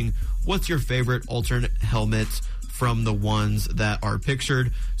asking, what's your favorite alternate helmet from the ones that are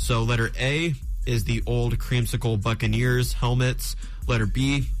pictured? So letter A is the old creamsicle Buccaneers helmets. Letter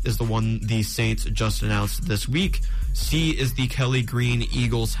B is the one the Saints just announced this week. C is the Kelly Green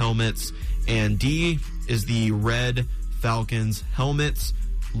Eagles helmets. And D is the red Falcons helmets.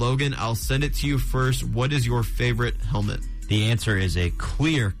 Logan, I'll send it to you first. What is your favorite helmet? The answer is a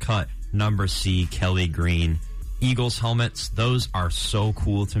clear-cut number C, Kelly Green Eagles helmets. Those are so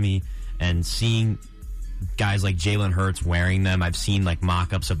cool to me. And seeing guys like Jalen Hurts wearing them, I've seen like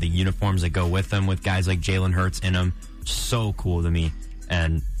mock-ups of the uniforms that go with them with guys like Jalen Hurts in them. So cool to me,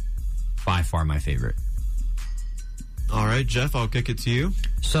 and by far my favorite. All right, Jeff, I'll kick it to you.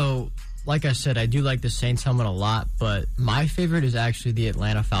 So, like I said, I do like the Saints helmet a lot, but my favorite is actually the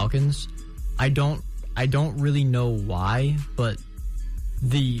Atlanta Falcons. I don't really know why, but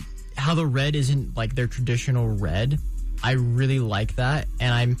how the red isn't like their traditional red, I really like that,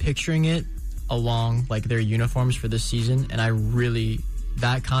 and I'm picturing it along like their uniforms for this season, and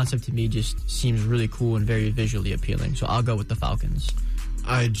that concept to me just seems really cool and very visually appealing. So I'll go with the Falcons.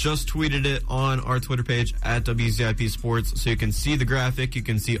 I just tweeted it on our Twitter page at WZIP Sports, so you can see the graphic, you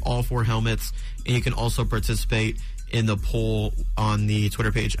can see all 4 helmets, and you can also participate in the poll on the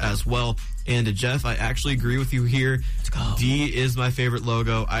Twitter page as well. And Jeff, I actually agree with you here. Let's go. D is my favorite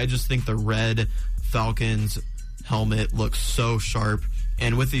logo. I just think the red Falcons helmet looks so sharp,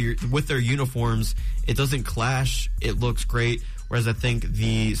 and with their uniforms, it doesn't clash. It looks great. Whereas I think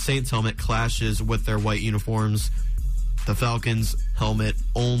the Saints helmet clashes with their white uniforms. The Falcons helmet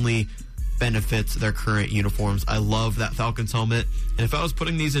only benefits their current uniforms. I love that Falcons helmet. And if I was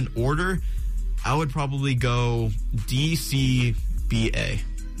putting these in order, I would probably go D, C, B, A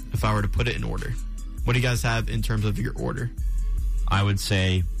if I were to put it in order. What do you guys have in terms of your order? I would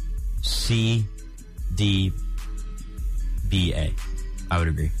say C, D, B, A. I would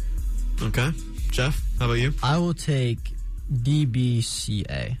agree. Okay. Jeff, how about you? I will take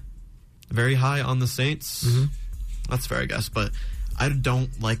DBCA. Very high on the Saints. Mm-hmm. That's fair, I guess, but I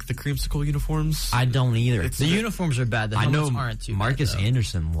don't like the creamsicle uniforms. I don't either. The uniforms are bad. The helmets aren't too Marcus bad,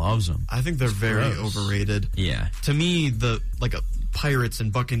 Anderson loves them. I think they're very overrated. Yeah. To me, Pirates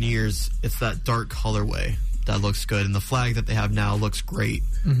and Buccaneers, it's that dark colorway that looks good, and the flag that they have now looks great.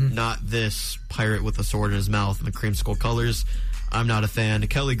 Mm-hmm. Not this pirate with a sword in his mouth and the creamsicle colors. I'm not a fan.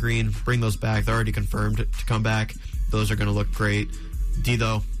 Kelly Green, bring those back. They're already confirmed to come back. Those are going to look great. D,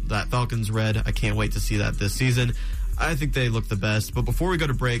 though, that Falcons red, I can't wait to see that this season. I think they look the best. But before we go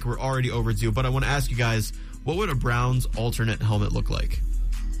to break, we're already overdue. But I want to ask you guys, what would a Browns alternate helmet look like?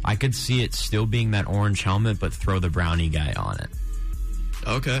 I could see it still being that orange helmet, but throw the brownie guy on it.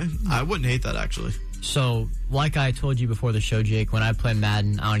 Okay. I wouldn't hate that, actually. So, like I told you before the show, Jake, when I play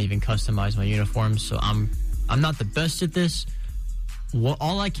Madden, I don't even customize my uniforms. So I'm not the best at this.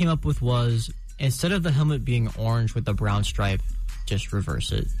 All I came up with was, instead of the helmet being orange with the brown stripe, just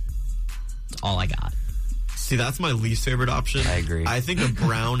reverse it. That's all I got. See, that's my least favorite option. I agree. I think a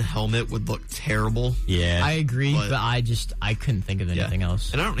brown helmet would look terrible. Yeah. I agree, but I couldn't think of anything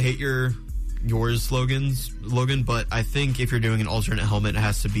else. And I don't hate yours, Logan, but I think if you're doing an alternate helmet, it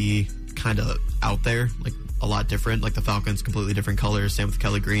has to be kind of out there, like a lot different. Like the Falcons, completely different colors. Same with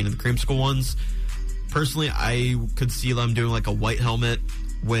Kelly Green and the creamsicle ones. Personally, I could see them doing like a white helmet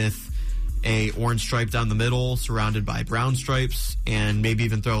with a orange stripe down the middle, surrounded by brown stripes, and maybe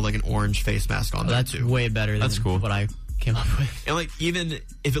even throw like an orange face mask on there too. That's way better than what I came up with. And like even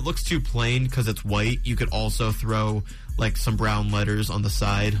if it looks too plain because it's white, you could also throw like some brown letters on the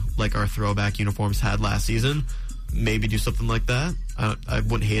side, like our throwback uniforms had last season. Maybe do something like that. I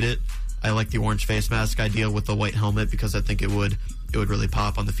wouldn't hate it. I like the orange face mask idea with the white helmet because I think it would really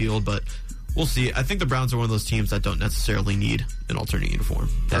pop on the field, but we'll see. I think the Browns are one of those teams that don't necessarily need an alternate uniform.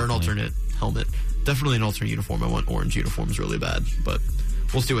 Or an alternate helmet. Definitely an alternate uniform. I want orange uniforms really bad, but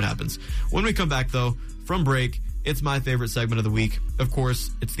we'll see what happens. When we come back, though, from break, it's my favorite segment of the week. Of course,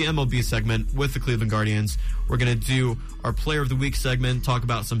 it's the MLB segment with the Cleveland Guardians. We're going to do our Player of the Week segment, talk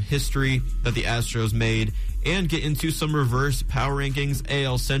about some history that the Astros made, and get into some reverse power rankings,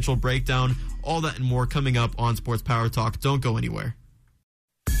 AL Central breakdown, all that and more coming up on Sports Power Talk. Don't go anywhere.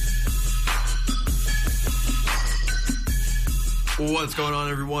 What's going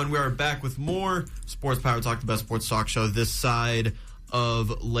on, everyone? We are back with more Sports Power Talk, the best sports talk show this side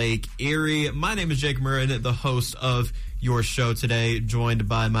of Lake Erie. My name is Jake Murrin, the host of your show today, joined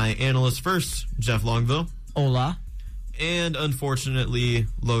by my analyst first, Jeff Longville. Hola. And unfortunately,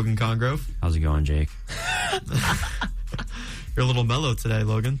 Logan Congrove. How's it going, Jake? You're a little mellow today,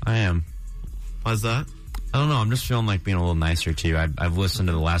 Logan. I am. Why's that? I don't know. I'm just feeling like being a little nicer to you. I've listened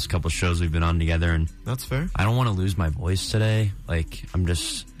to the last couple shows we've been on together, and that's fair. I don't want to lose my voice today. Like, I'm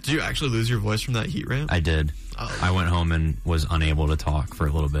just... Did you actually lose your voice from that heat ramp? I did. Oh. I went home and was unable to talk for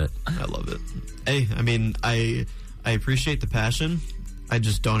a little bit. I love it. Hey, I mean, I appreciate the passion. I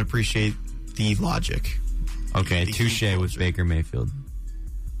just don't appreciate the logic. Okay, touche with Baker Mayfield.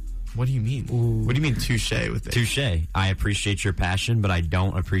 What do you mean? Ooh. What do you mean touche with Baker? Touche. I appreciate your passion, but I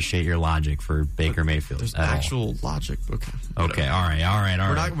don't appreciate your logic for Baker Mayfield. There's actual logic. Okay. Okay. All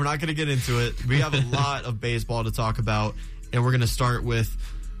right. We're not going to get into it. We have a lot of baseball to talk about, and we're going to start with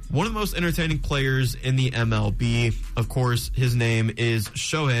one of the most entertaining players in the MLB. Of course, his name is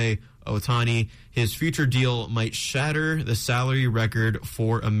Shohei Ohtani. His future deal might shatter the salary record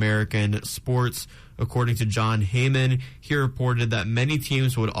for American sports. According to John Heyman, he reported that many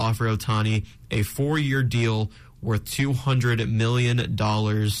teams would offer Ohtani a 4-year deal worth $200 million.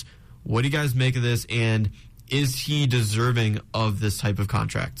 What do you guys make of this, and is he deserving of this type of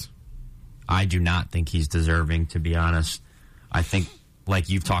contract? I do not think he's deserving, to be honest. I think, like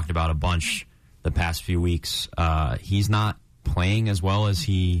you've talked about a bunch the past few weeks, he's not playing as well as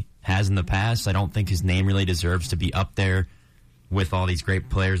he has in the past. I don't think his name really deserves to be up there with all these great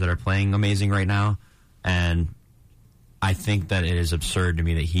players that are playing amazing right now. And I think that it is absurd to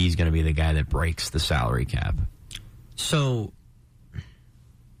me that he's going to be the guy that breaks the salary cap. So,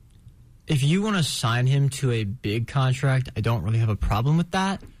 if you want to sign him to a big contract, I don't really have a problem with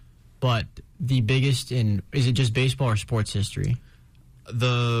that. But the biggest is it just baseball or sports history?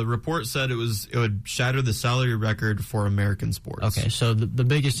 The report said it would shatter the salary record for American sports. Okay, so the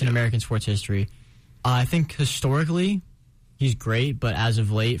biggest in American sports history. I think historically, he's great, but as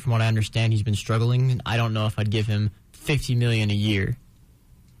of late, from what I understand, he's been struggling. I don't know if I'd give him $50 million a year.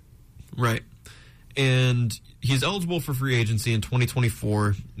 Right. And he's eligible for free agency in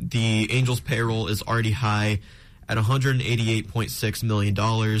 2024. The Angels' payroll is already high at $188.6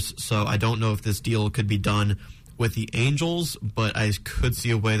 million, so I don't know if this deal could be done with the Angels, but I could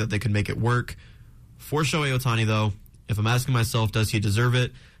see a way that they could make it work. For Shohei Ohtani, though, if I'm asking myself, does he deserve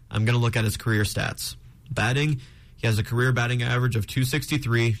it, I'm going to look at his career stats. Batting, he has a career batting average of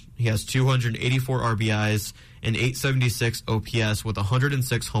 .263. He has 284 RBIs and .876 OPS with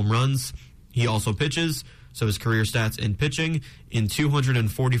 106 home runs. He also pitches, so his career stats in pitching, in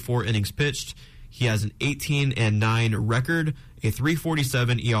 244 innings pitched, he has an 18-9 record, a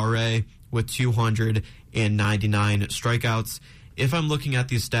 3.47 ERA with 299 strikeouts. If I'm looking at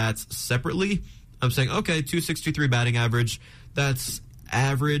these stats separately, I'm saying, okay, 263 batting average, that's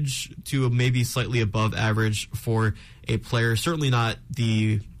average to maybe slightly above average for a player. Certainly not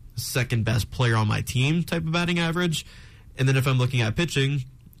the second best player on my team type of batting average. And then if I'm looking at pitching,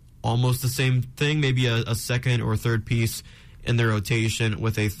 almost the same thing, maybe a second or third piece in the rotation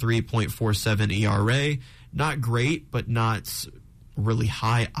with a 3.47 ERA. Not great, but not really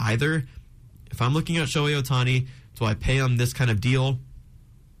high either. If I'm looking at Shohei Ohtani, do I pay him this kind of deal?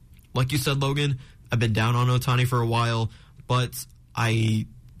 Like you said, Logan, I've been down on Ohtani for a while, but I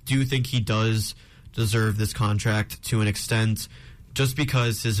do think he does deserve this contract to an extent, just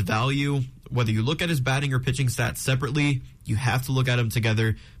because his value, whether you look at his batting or pitching stats separately, you have to look at them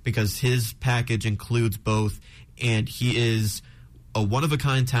together because his package includes both, and he is a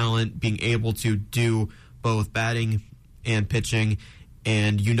one-of-a-kind talent being able to do both batting and pitching,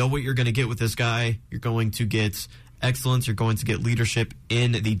 and you know what you're going to get with this guy. You're going to get excellence, you're going to get leadership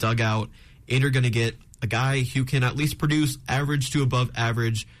in the dugout, and you're going to get a guy who can at least produce average to above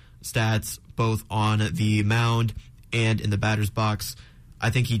average stats both on the mound and in the batter's box. I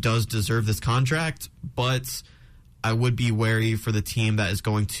think he does deserve this contract, but I would be wary for the team that is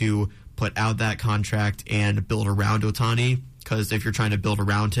going to put out that contract and build around Ohtani, because if you're trying to build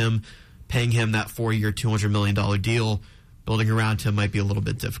around him, paying him that 4-year, $200 million deal, building around him might be a little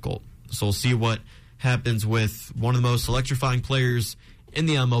bit difficult. So we'll see what happens with one of the most electrifying players in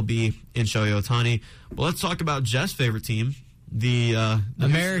the MLB in Shohei Ohtani. Well, let's talk about Jeff's favorite team, the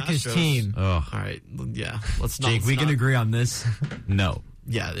America's team. Oh, all right. Yeah. Let's not. Jake, we can agree on this. No.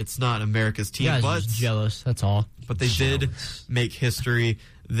 Yeah, it's not America's team. You guys but are just jealous. That's all. But they did make history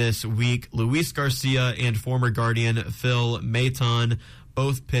this week. Luis Garcia and former Guardian Phil Maton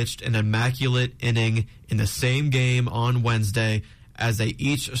both pitched an immaculate inning in the same game on Wednesday, as they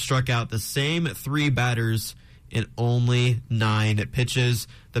each struck out the same 3 batters in only 9 pitches.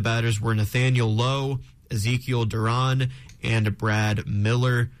 The batters were Nathaniel Lowe, Ezekiel Duran, and Brad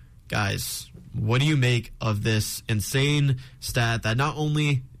Miller. Guys, what do you make of this insane stat that not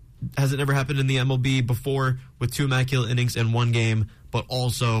only has it never happened in the MLB before with 2 immaculate innings in one game, but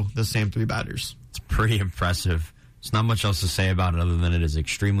also the same 3 batters? It's pretty impressive. There's not much else to say about it other than it is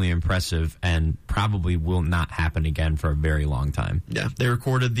extremely impressive and probably will not happen again for a very long time. Yeah, they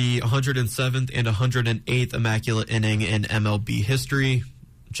recorded the 107th and 108th immaculate inning in MLB history.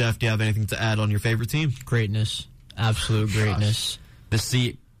 Jeff, do you have anything to add on your favorite team? Greatness. Absolute greatness.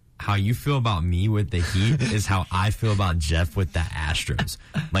 See, how you feel about me with the Heat is how I feel about Jeff with the Astros.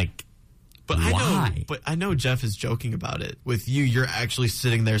 Like, but why? I know Jeff is joking about it. With you, you're actually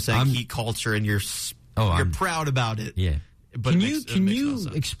sitting there saying Heat culture, and you're proud about it. Yeah. But can you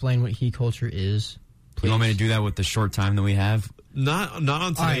explain what Heat culture is, please? You want me to do that with the short time that we have? Not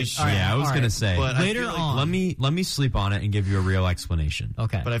on today's show. Yeah, I was going to say. But later on. Let me sleep on it and give you a real explanation.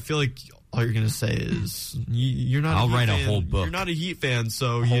 Okay. But I feel like all you're going to say is you're not. I'll write a whole book. You're not a Heat fan,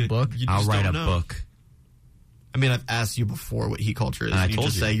 so a whole book. I'll write a book. I mean, I've asked you before what Heat culture is. And I you told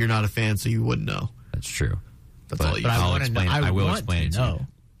just you. say you're not a fan, so you wouldn't know. That's true. That's all you. But I'll explain. I will explain it to you.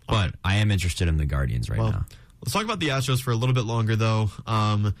 But I am interested in the Guardians right now. Let's talk about the Astros for a little bit longer, though.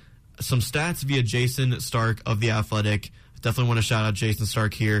 Some stats via Jason Stark of The Athletic. Definitely want to shout out Jason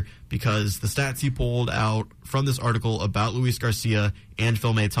Stark here because the stats he pulled out from this article about Luis Garcia and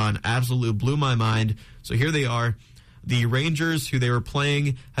Phil Maton absolutely blew my mind. So here they are. The Rangers, who they were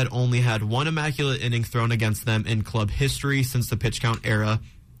playing, had only had 1 immaculate inning thrown against them in club history since the pitch count era.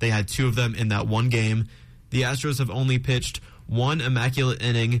 They had 2 of them in that one game. The Astros have only pitched 1 immaculate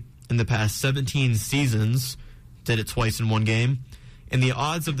inning in the past 17 seasons. Did it twice in one game. And the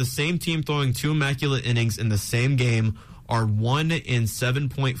odds of the same team throwing 2 immaculate innings in the same game are 1 in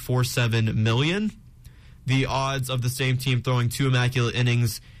 7.47 million. The odds of the same team throwing 2 immaculate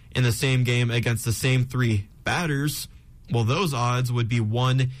innings in the same game against the same 3 batters, well, those odds would be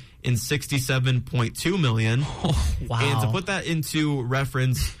 1 in 67.2 million. Oh, wow. And to put that into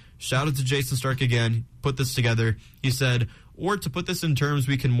reference, shout out to Jason Stark again, put this together. He said, or to put this in terms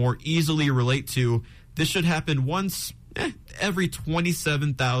we can more easily relate to, this should happen once every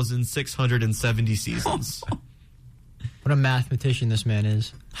 27,670 seasons. What a mathematician this man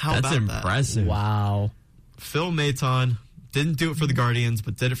is. That's impressive. Wow. Phil Maton didn't do it for the Guardians,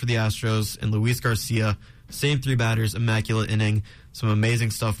 but did it for the Astros. And Luis Garcia, same 3 batters, immaculate inning. Some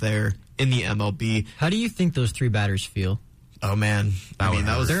amazing stuff there in the MLB. How do you think those 3 batters feel? Oh, man.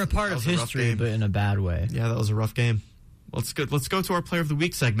 They're a part of history, but in a bad way. Yeah, that was a rough game. Let's go to our Player of the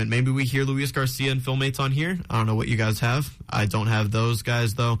Week segment. Maybe we hear Luis Garcia and Phil Maton here. I don't know what you guys have. I don't have those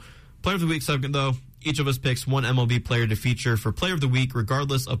guys, though. Player of the Week segment, though. Each of us picks 1 MLB player to feature for Player of the Week,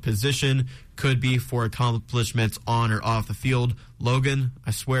 regardless of position. Could be for accomplishments on or off the field. Logan, I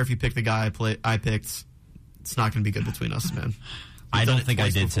swear if you pick the guy I picked, it's not going to be good between us, man. I don't think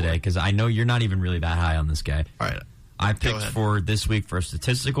I did today because I know you're not even really that high on this guy. All right. I picked for this week for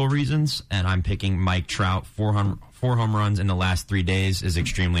statistical reasons, and I'm picking Mike Trout. 4 home runs in the last 3 days is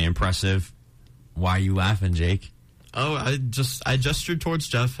extremely impressive. Why are you laughing, Jake? Oh, I gestured towards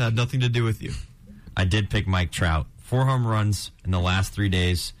Jeff. Had nothing to do with you. I did pick Mike Trout. 4 home runs in the last 3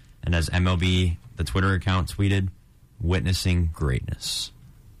 days, and as MLB, the Twitter account tweeted, witnessing greatness.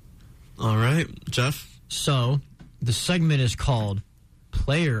 All right, Jeff. So, the segment is called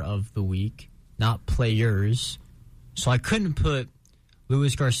player of the week, not players. So I couldn't put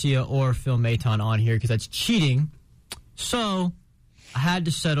Luis Garcia or Phil Maton on here because that's cheating. So I had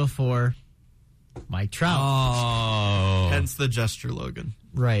to settle for Mike Trout. Oh. Hence the gesture, Logan.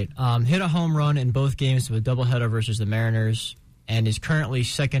 Right. Hit a home run in both games of a doubleheader versus the Mariners and is currently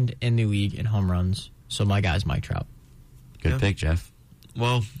second in the league in home runs. So my guy's Mike Trout. Good pick, Jeff.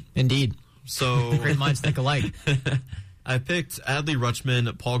 Well, indeed. So great minds think alike. I picked Adley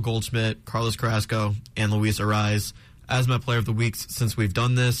Rutschman, Paul Goldschmidt, Carlos Carrasco, and Luis Arraez as my player of the week since we've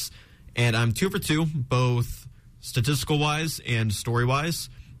done this. And I'm 2 for 2, both statistical-wise and story-wise.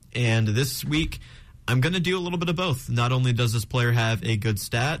 And this week, I'm going to do a little bit of both. Not only does this player have a good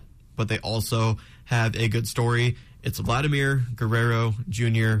stat, but they also have a good story. It's Vladimir Guerrero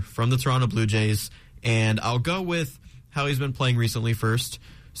Jr. from the Toronto Blue Jays. And I'll go with how he's been playing recently first.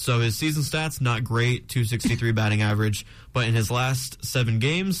 So his season stats, not great, 263 batting average. But in his last 7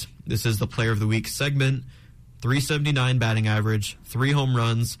 games, this is the player of the week segment, 379 batting average, 3 home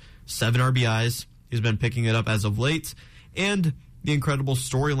runs, 7 RBIs. He's been picking it up as of late. And the incredible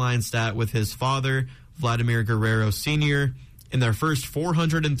storyline stat with his father, Vladimir Guerrero Sr. In their first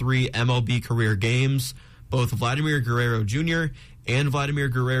 403 MLB career games, both Vladimir Guerrero Jr. and Vladimir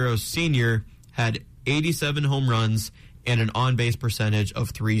Guerrero Sr. had 87 home runs and an on-base percentage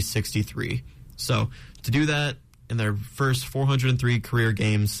of 363. So to do that in their first 403 career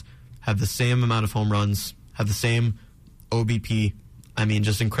games, have the same amount of home runs, have the same OBP. I mean,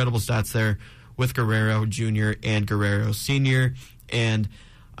 just incredible stats there with Guerrero Jr. and Guerrero Sr. And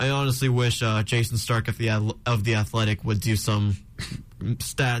I honestly wish Jason Stark of the Athletic would do some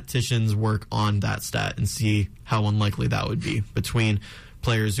statisticians work on that stat and see how unlikely that would be between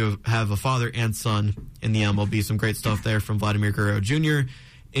players who have a father and son in the MLB. Some great stuff there from Vladimir Guerrero Jr.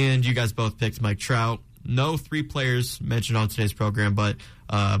 And you guys both picked Mike Trout. No 3 players mentioned on today's program, but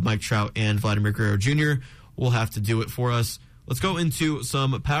Mike Trout and Vladimir Guerrero Jr. will have to do it for us. Let's go into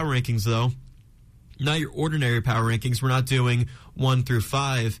some power rankings, though. Not your ordinary power rankings. We're not doing 1 through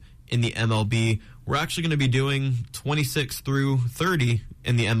 5 in the MLB. We're actually going to be doing 26 through 30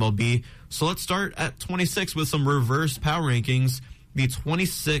 in the MLB. So let's start at 26 with some reverse power rankings. The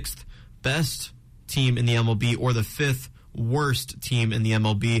 26th best team in the MLB or the 5th worst team in the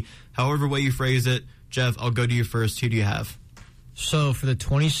MLB. However way you phrase it. Jeff, I'll go to you first. Who do you have? So for the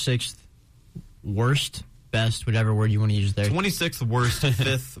 26th worst, best, whatever word you want to use there. 26th worst,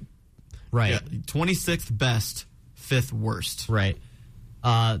 5th. Right. Yeah, 26th best, 5th worst. Right.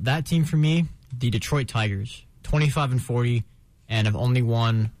 That team for me, the Detroit Tigers, 25-40, and have only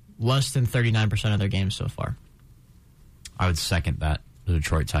won less than 39% of their games so far. I would second that, the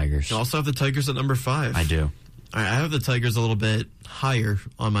Detroit Tigers. You also have the Tigers at number 5. I do. I have the Tigers a little bit higher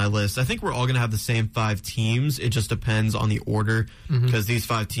on my list. I think we're all going to have the same 5 teams. It just depends on the order because these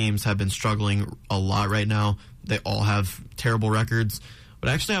 5 teams have been struggling a lot right now. They all have terrible records. But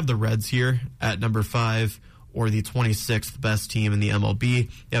I actually have the Reds here at number 5, or the 26th best team in the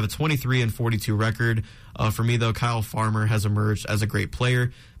MLB. They have a 23-42 record. For me, though, Kyle Farmer has emerged as a great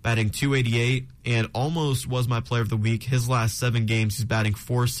player, batting .288, and almost was my player of the week. His last 7 games, he's batting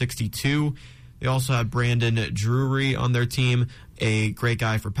 .462. They also have Brandon Drury on their team, a great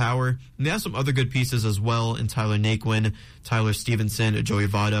guy for power. And they have some other good pieces as well in Tyler Naquin, Tyler Stevenson, Joey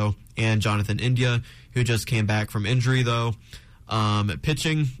Votto, and Jonathan India, who just came back from injury, though.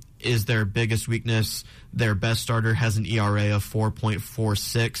 Pitching is their biggest weakness. Their best starter has an ERA of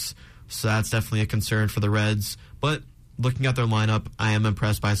 4.46, so that's definitely a concern for the Reds. But looking at their lineup, I am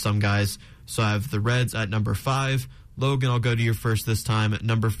impressed by some guys. So I have the Reds at number 5. Logan, I'll go to you first this time. At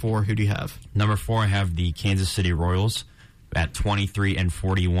number 4, who do you have? Number 4, I have the Kansas City Royals at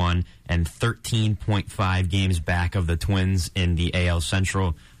 23-41 and 13.5 games back of the Twins in the AL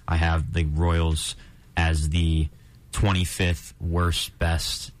Central. I have the Royals as the 25th worst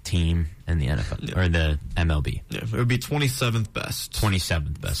best team in the NFL or the MLB. Yeah, it would be 27th best.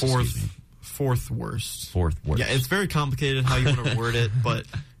 27th best. Fourth worst. Fourth worst. Yeah, it's very complicated how you want to word it, but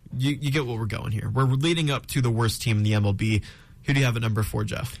you get what we're going here. We're leading up to the worst team in the MLB. Who do you have at number 4,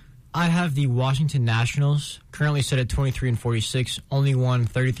 Jeff? I have the Washington Nationals, currently set at 23-46, only won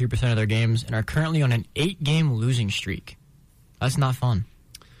 33% of their games, and are currently on an 8-game losing streak. That's not fun.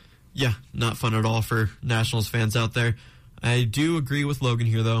 Yeah, not fun at all for Nationals fans out there. I do agree with Logan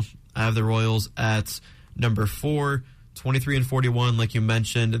here, though. I have the Royals at number 4, 23-41, like you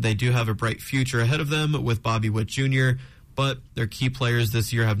mentioned. They do have a bright future ahead of them with Bobby Witt Jr., but their key players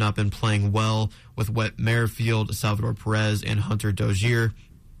this year have not been playing well, with Whit Merrifield, Salvador Perez, and Hunter Dozier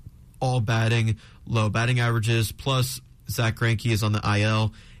all batting low batting averages, plus Zach Greinke is on the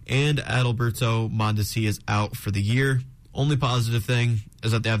IL, and Adalberto Mondesi is out for the year. Only positive thing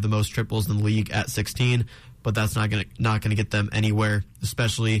is that they have the most triples in the league at 16, but that's not gonna get them anywhere,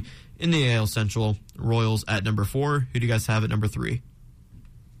 especially in the AL Central. Royals at number 4. Who do you guys have at number 3?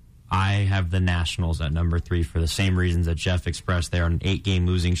 I have the Nationals at number 3 for the same reasons that Jeff expressed. They're on an 8-game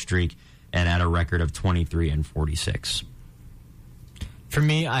losing streak and at a record of 23-46. For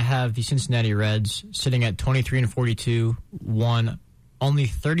me, I have the Cincinnati Reds sitting at 23-42, won only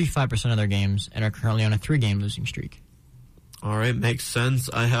 35% of their games, and are currently on a 3-game losing streak. All right, makes sense.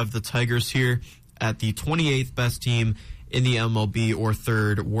 I have the Tigers here at the 28th best team in the MLB, or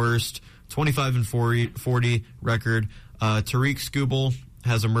 3rd worst, 25-40 record. Tariq Skubal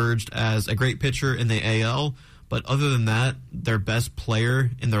has emerged as a great pitcher in the AL, but other than that, their best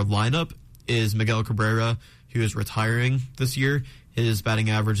player in their lineup is Miguel Cabrera, who is retiring this year. His batting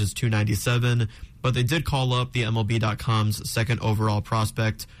average is .297, but they did call up the MLB.com's second overall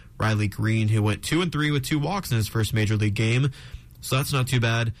prospect, Riley Green, who went 2-3 with 2 walks in his first major league game. So that's not too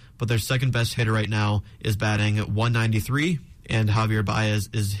bad, but their second best hitter right now is batting .193, and Javier Baez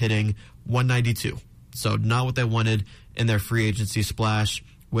is hitting .192. So not what they wanted in their free agency splash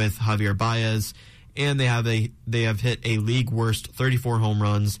with Javier Baez. And they have hit a league worst 34 home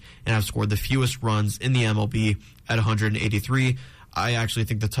runs and have scored the fewest runs in the MLB at 183. I actually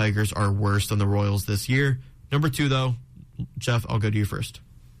think the Tigers are worse than the Royals this year. Number 2, though, Jeff, I'll go to you first.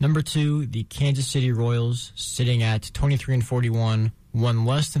 Number 2, the Kansas City Royals, sitting at 23-41, won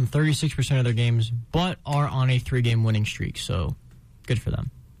less than 36% of their games, but are on a 3-game winning streak, so good for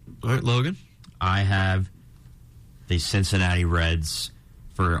them. All right, Logan? I have the Cincinnati Reds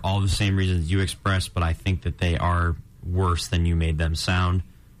for all the same reasons you expressed, but I think that they are worse than you made them sound.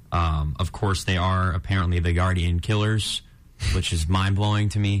 Of course, they are apparently the Guardian Killers, which is mind-blowing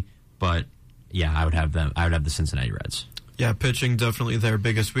to me, but yeah, I would have them. I would have the Cincinnati Reds. Yeah, pitching definitely their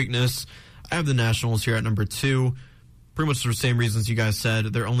biggest weakness. I have the Nationals here at number 2. Pretty much for the same reasons you guys said.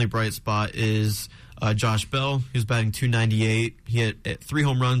 Their only bright spot is Josh Bell, who's batting .298. He hit 3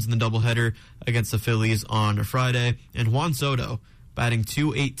 home runs in the doubleheader against the Phillies on Friday. And Juan Soto, batting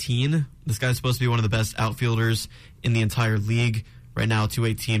 .218. This guy's supposed to be one of the best outfielders in the entire league. Right now,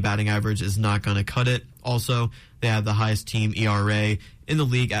 .218 batting average is not going to cut it. Also, they have the highest team ERA in the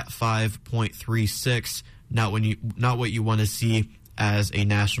league at 5.36. Not what you want to see as a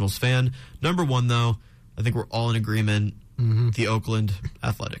Nationals fan. Number 1, though, I think we're all in agreement. The Oakland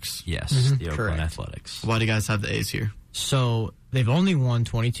Athletics. Yes, the Oakland Correct. Athletics. Why do you guys have the A's here? So they've only won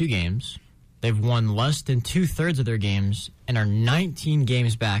 22 games. They've won less than 2/3 of their games and are 19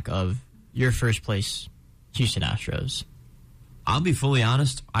 games back of your first place Houston Astros. I'll be fully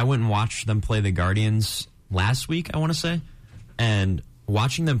honest. I went and watched them play the Guardians last week, I want to say. And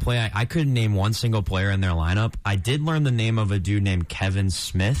watching them play, I couldn't name one single player in their lineup. I did learn the name of a dude named Kevin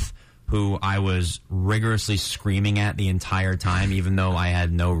Smith, who I was rigorously screaming at the entire time, even though I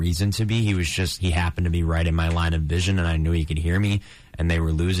had no reason to be. He happened to be right in my line of vision, and I knew he could hear me, and they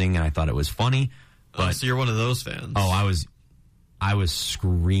were losing, and I thought it was funny. But so you're one of those fans. Oh, I was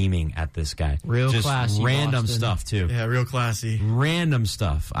screaming at this guy. Real just classy random Boston stuff, too. Yeah, real classy. Random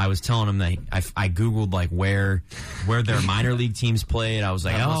stuff. I was telling him that I Googled like where their minor league teams played. I was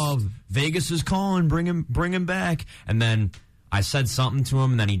like, Vegas is calling, bring him back. And then I said something to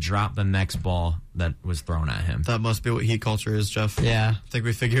him, and then he dropped the next ball that was thrown at him. That must be what heat culture is, Jeff. Yeah. I think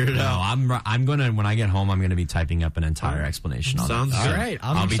we figured it out. I'm gonna, when I get home, I'm gonna be typing up an entire explanation on it. Sounds good. All right.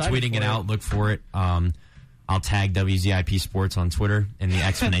 I'll be tweeting it out. Look for it. I'll tag WZIP Sports on Twitter in the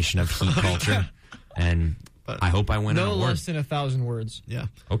explanation of heat culture, and I hope I win. No less than 1,000 words. Yeah.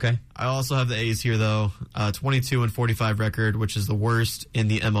 Okay. I also have the A's here, though. 22-45 record, which is the worst in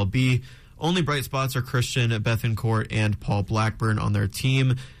the MLB. Only bright spots are Christian Bethancourt and Paul Blackburn on their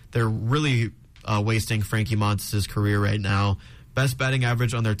team. They're really wasting Frankie Montes' career right now. Best batting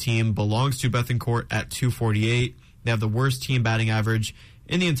average on their team belongs to Bethancourt at .248. They have the worst team batting average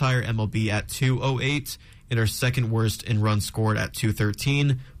in the entire MLB at .208, and are second worst in runs scored at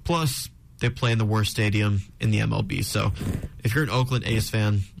 .213. Plus, they play in the worst stadium in the MLB. So, if you're an Oakland A's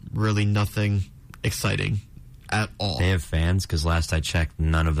fan, really nothing exciting at all. They have fans, because last I checked,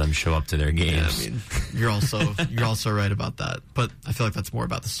 none of them show up to their games. Yeah, I mean, you're also right about that. But I feel like that's more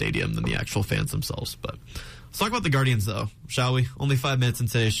about the stadium than the actual fans themselves. But let's talk about the Guardians, though, shall we? Only 5 minutes in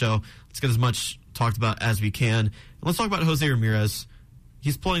today's show. Let's get as much talked about as we can. And let's talk about Jose Ramirez.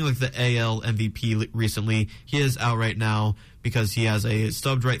 He's playing like the AL MVP recently. He is out right now because he has a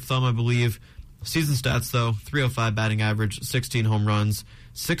stubbed right thumb, I believe. Season stats, though, .305 batting average, 16 home runs,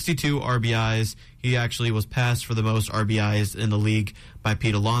 62 RBIs. He actually was passed for the most RBIs in the league by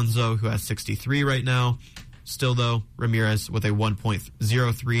Pete Alonso, who has 63 right now. Still, though, Ramirez with a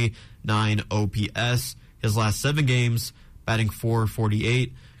 1.039 OPS. his last 7 games, batting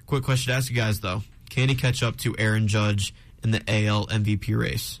 .448. Quick question to ask you guys, though. Can he catch up to Aaron Judge in the AL MVP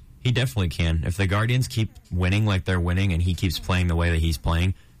race? He definitely can. If the Guardians keep winning like they're winning and he keeps playing the way that he's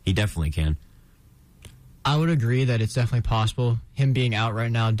playing, he definitely can. I would agree that it's definitely possible. Him being out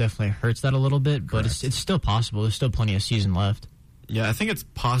right now definitely hurts that a little bit, but it's still possible. There's still plenty of season left. Yeah, I think it's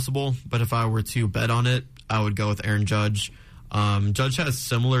possible, but if I were to bet on it, I would go with Aaron Judge. Judge has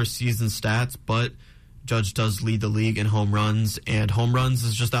similar season stats, but Judge does lead the league in home runs, and home runs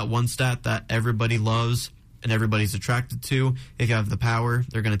is just that one stat that everybody loves and everybody's attracted to. If you have the power,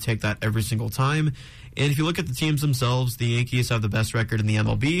 they're going to take that every single time. And if you look at the teams themselves, the Yankees have the best record in the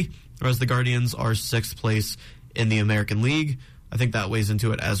MLB, whereas the Guardians are 6th place in the American League. I think that weighs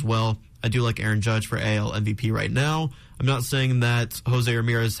into it as well. I do like Aaron Judge for AL MVP right now. I'm not saying that Jose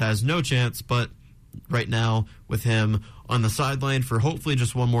Ramirez has no chance, but right now, with him on the sideline for hopefully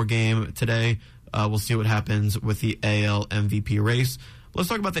just one more game today, we'll see what happens with the AL MVP race. Let's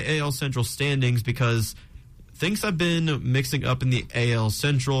talk about the AL Central standings because things have been mixing up in the AL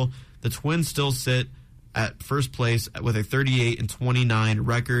Central. The Twins still sit at first place with a 38-29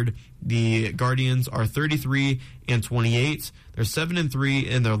 record. The Guardians are 33-28. They're 7-3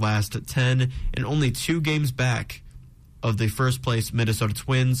 in their last 10 and only 2 games back of the first place Minnesota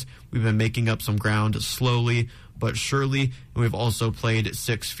Twins. We've been making up some ground slowly but surely, and we've also played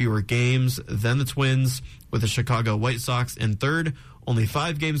 6 fewer games than the Twins, with the Chicago White Sox in 3rd, only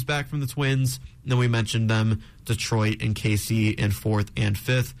 5 games back from the Twins. And then we mentioned them, Detroit and KC in 4th and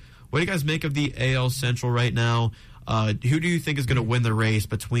 5th. What do you guys make of the AL Central right now? Who do you think is going to win the race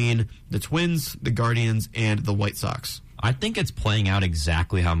between the Twins, the Guardians, and the White Sox? I think it's playing out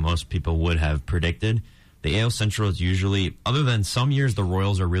exactly how most people would have predicted. The AL Central is usually, other than some years the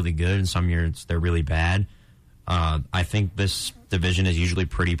Royals are really good and some years they're really bad, I think this division is usually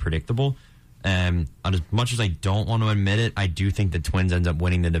pretty predictable. And as much as I don't want to admit it, I do think the Twins end up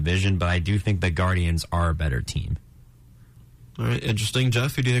winning the division, but I do think the Guardians are a better team. All right, interesting.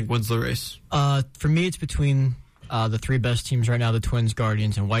 Jeff, who do you think wins the race? For me, it's between the 3 best teams right now, the Twins,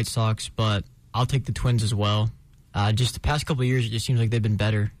 Guardians, and White Sox, but I'll take the Twins as well. Just the past couple of years, it just seems like they've been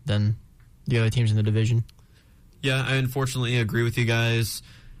better than the other teams in the division. Yeah, I unfortunately agree with you guys.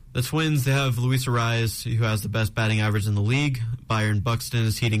 The Twins, they have Luis Arraez, who has the best batting average in the league. Byron Buxton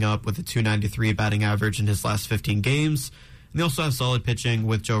is heating up with a .293 batting average in his last 15 games. And they also have solid pitching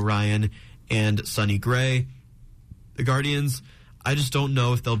with Joe Ryan and Sonny Gray. The Guardians, I just don't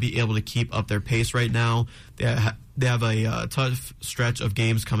know if they'll be able to keep up their pace right now. They have a tough stretch of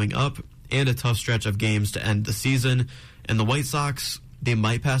games coming up and a tough stretch of games to end the season. And the White Sox, they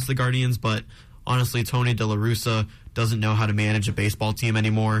might pass the Guardians, but honestly, Tony De La Russa doesn't know how to manage a baseball team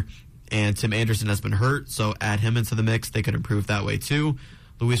anymore, and Tim Anderson has been hurt, so add him into the mix. They could improve that way too.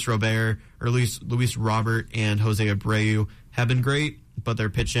 Luis Robert and Jose Abreu have been great, but their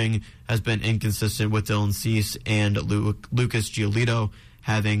pitching has been inconsistent with Dylan Cease and Lucas Giolito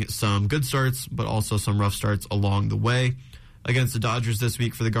having some good starts, but also some rough starts along the way. Against the Dodgers this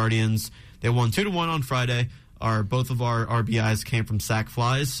week for the Guardians, they won 2-1 on Friday. Both of our RBIs came from sac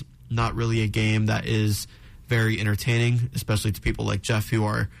flies. Not really a game that is very entertaining, especially to people like Jeff, who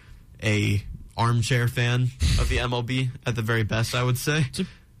are a armchair fan of the MLB at the very best, I would say. It's a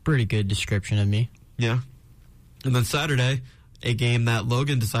pretty good description of me. Yeah. And then Saturday, a game that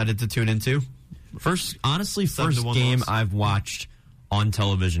Logan decided to tune into. First game loss I've watched on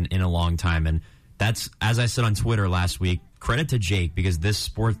television in a long time, and that's, as I said on Twitter last week, credit to Jake, because this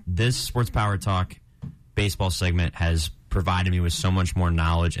Sports Power Talk baseball segment has provided me with so much more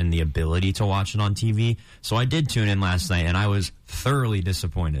knowledge and the ability to watch it on TV. So I did tune in last night, and I was thoroughly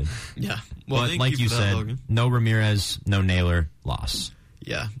disappointed. Yeah. Well, but like you said, Logan. No Ramirez, no Naylor, loss.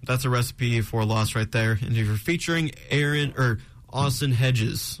 Yeah, that's a recipe for a loss right there. And if you're featuring Austin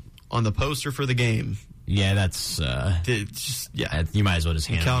Hedges on the poster for the game. Yeah, that's... you might as well just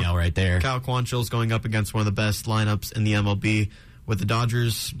hand it out right there. Cal Quantrill's going up against one of the best lineups in the MLB. With the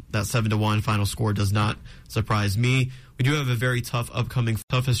Dodgers, that 7-1 final score does not surprise me. We do have a very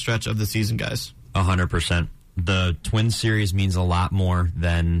toughest stretch of the season, guys. 100%. The Twins series means a lot more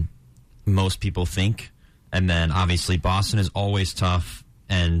than most people think. And then, obviously, Boston is always tough,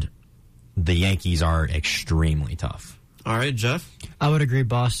 and the Yankees are extremely tough. All right, Jeff? I would agree.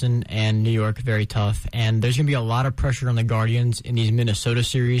 Boston and New York, very tough. And there's going to be a lot of pressure on the Guardians in these Minnesota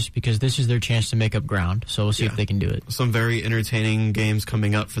series because this is their chance to make up ground. So we'll see if they can do it. Some very entertaining games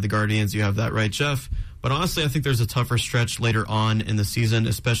coming up for the Guardians. You have that right, Jeff. But honestly, I think there's a tougher stretch later on in the season,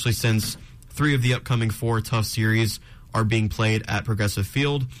 especially since 3 of the upcoming 4 tough series are being played at Progressive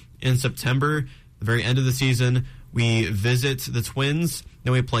Field. In September, the very end of the season, We visit the Twins.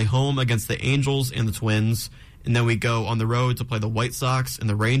 Then we play home against the Angels and the Twins. And then we go on the road to play the White Sox and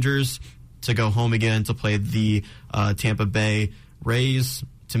the Rangers, to go home again to play the Tampa Bay Rays.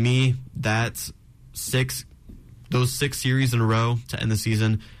 To me, that's those 6 series in a row to end the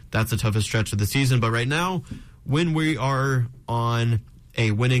season. That's the toughest stretch of the season. But right now, when we are on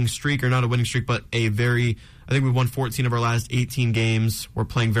a winning streak, or not a winning streak, but I think we've won 14 of our last 18 games. We're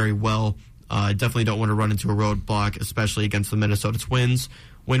playing very well. Definitely don't want to run into a roadblock, especially against the Minnesota Twins,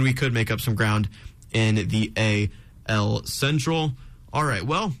 when we could make up some ground in the AL Central. All right,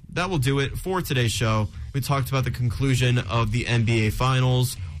 well, that will do it for today's show. We talked about the conclusion of the NBA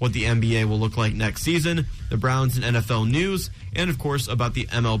Finals, what the NBA will look like next season, the Browns and NFL news, and, of course, about the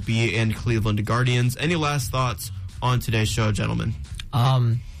MLB and Cleveland Guardians. Any last thoughts on today's show, gentlemen?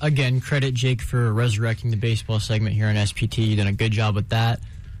 Again, credit Jake for resurrecting the baseball segment here on SPT. You've done a good job with that.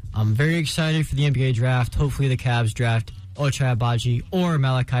 I'm very excited for the NBA draft. Hopefully the Cavs draft Ochai Agbaji or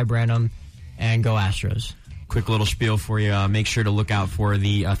Malachi Branham, and go Astros. Quick little spiel for you. Make sure to look out for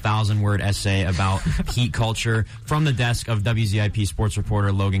the 1,000-word essay about heat culture from the desk of WZIP sports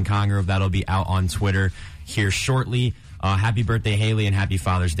reporter Logan Congrove. That'll be out on Twitter here shortly. Happy birthday, Haley, and happy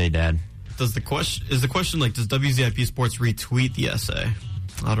Father's Day, Dad. Is the question like, does WZIP Sports retweet the essay?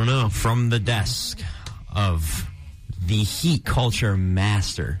 I don't know. From the desk of the heat culture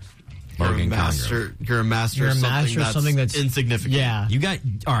master, Logan Congrove. You're a master of something that's insignificant. Yeah.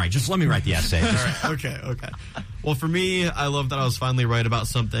 All right, just let me write the essay. All right, okay. Well, for me, I love that I was finally right about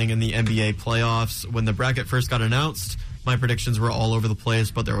something in the NBA playoffs. When the bracket first got announced, my predictions were all over the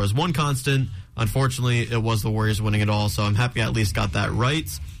place, but there was one constant. Unfortunately, it was the Warriors winning it all, so I'm happy I at least got that right.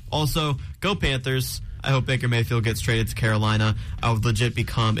 Also, go Panthers. I hope Baker Mayfield gets traded to Carolina. I would legit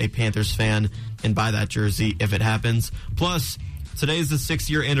become a Panthers fan and buy that jersey if it happens. Plus, today is the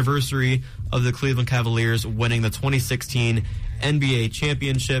 6-year anniversary of the Cleveland Cavaliers winning the 2016 NBA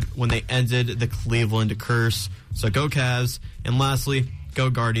championship when they ended the Cleveland curse. So go Cavs. And lastly,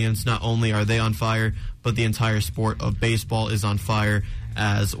 go Guardians. Not only are they on fire, but the entire sport of baseball is on fire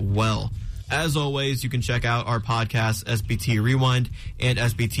as well. As always, you can check out our podcasts, SBT Rewind and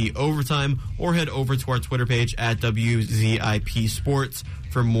SBT Overtime, or head over to our Twitter page at WZIP Sports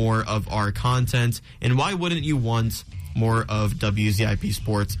for more of our content. And why wouldn't you want more of WZIP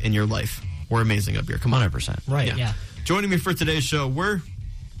Sports in your life? We're amazing up here. Come on. 100%. Right, yeah. Joining me for today's show, we're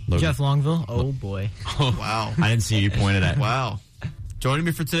Logan. Jeff Longville. Oh, boy. Oh, wow. I didn't see you pointed at. Wow. Joining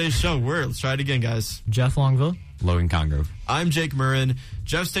me for today's show, let's try it again, guys. Jeff Longville. Logan Congrove. I'm Jake Murrin.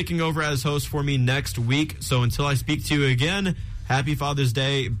 Jeff's taking over as host for me next week. So until I speak to you again, happy Father's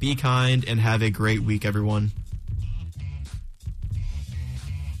Day, be kind, and have a great week, everyone.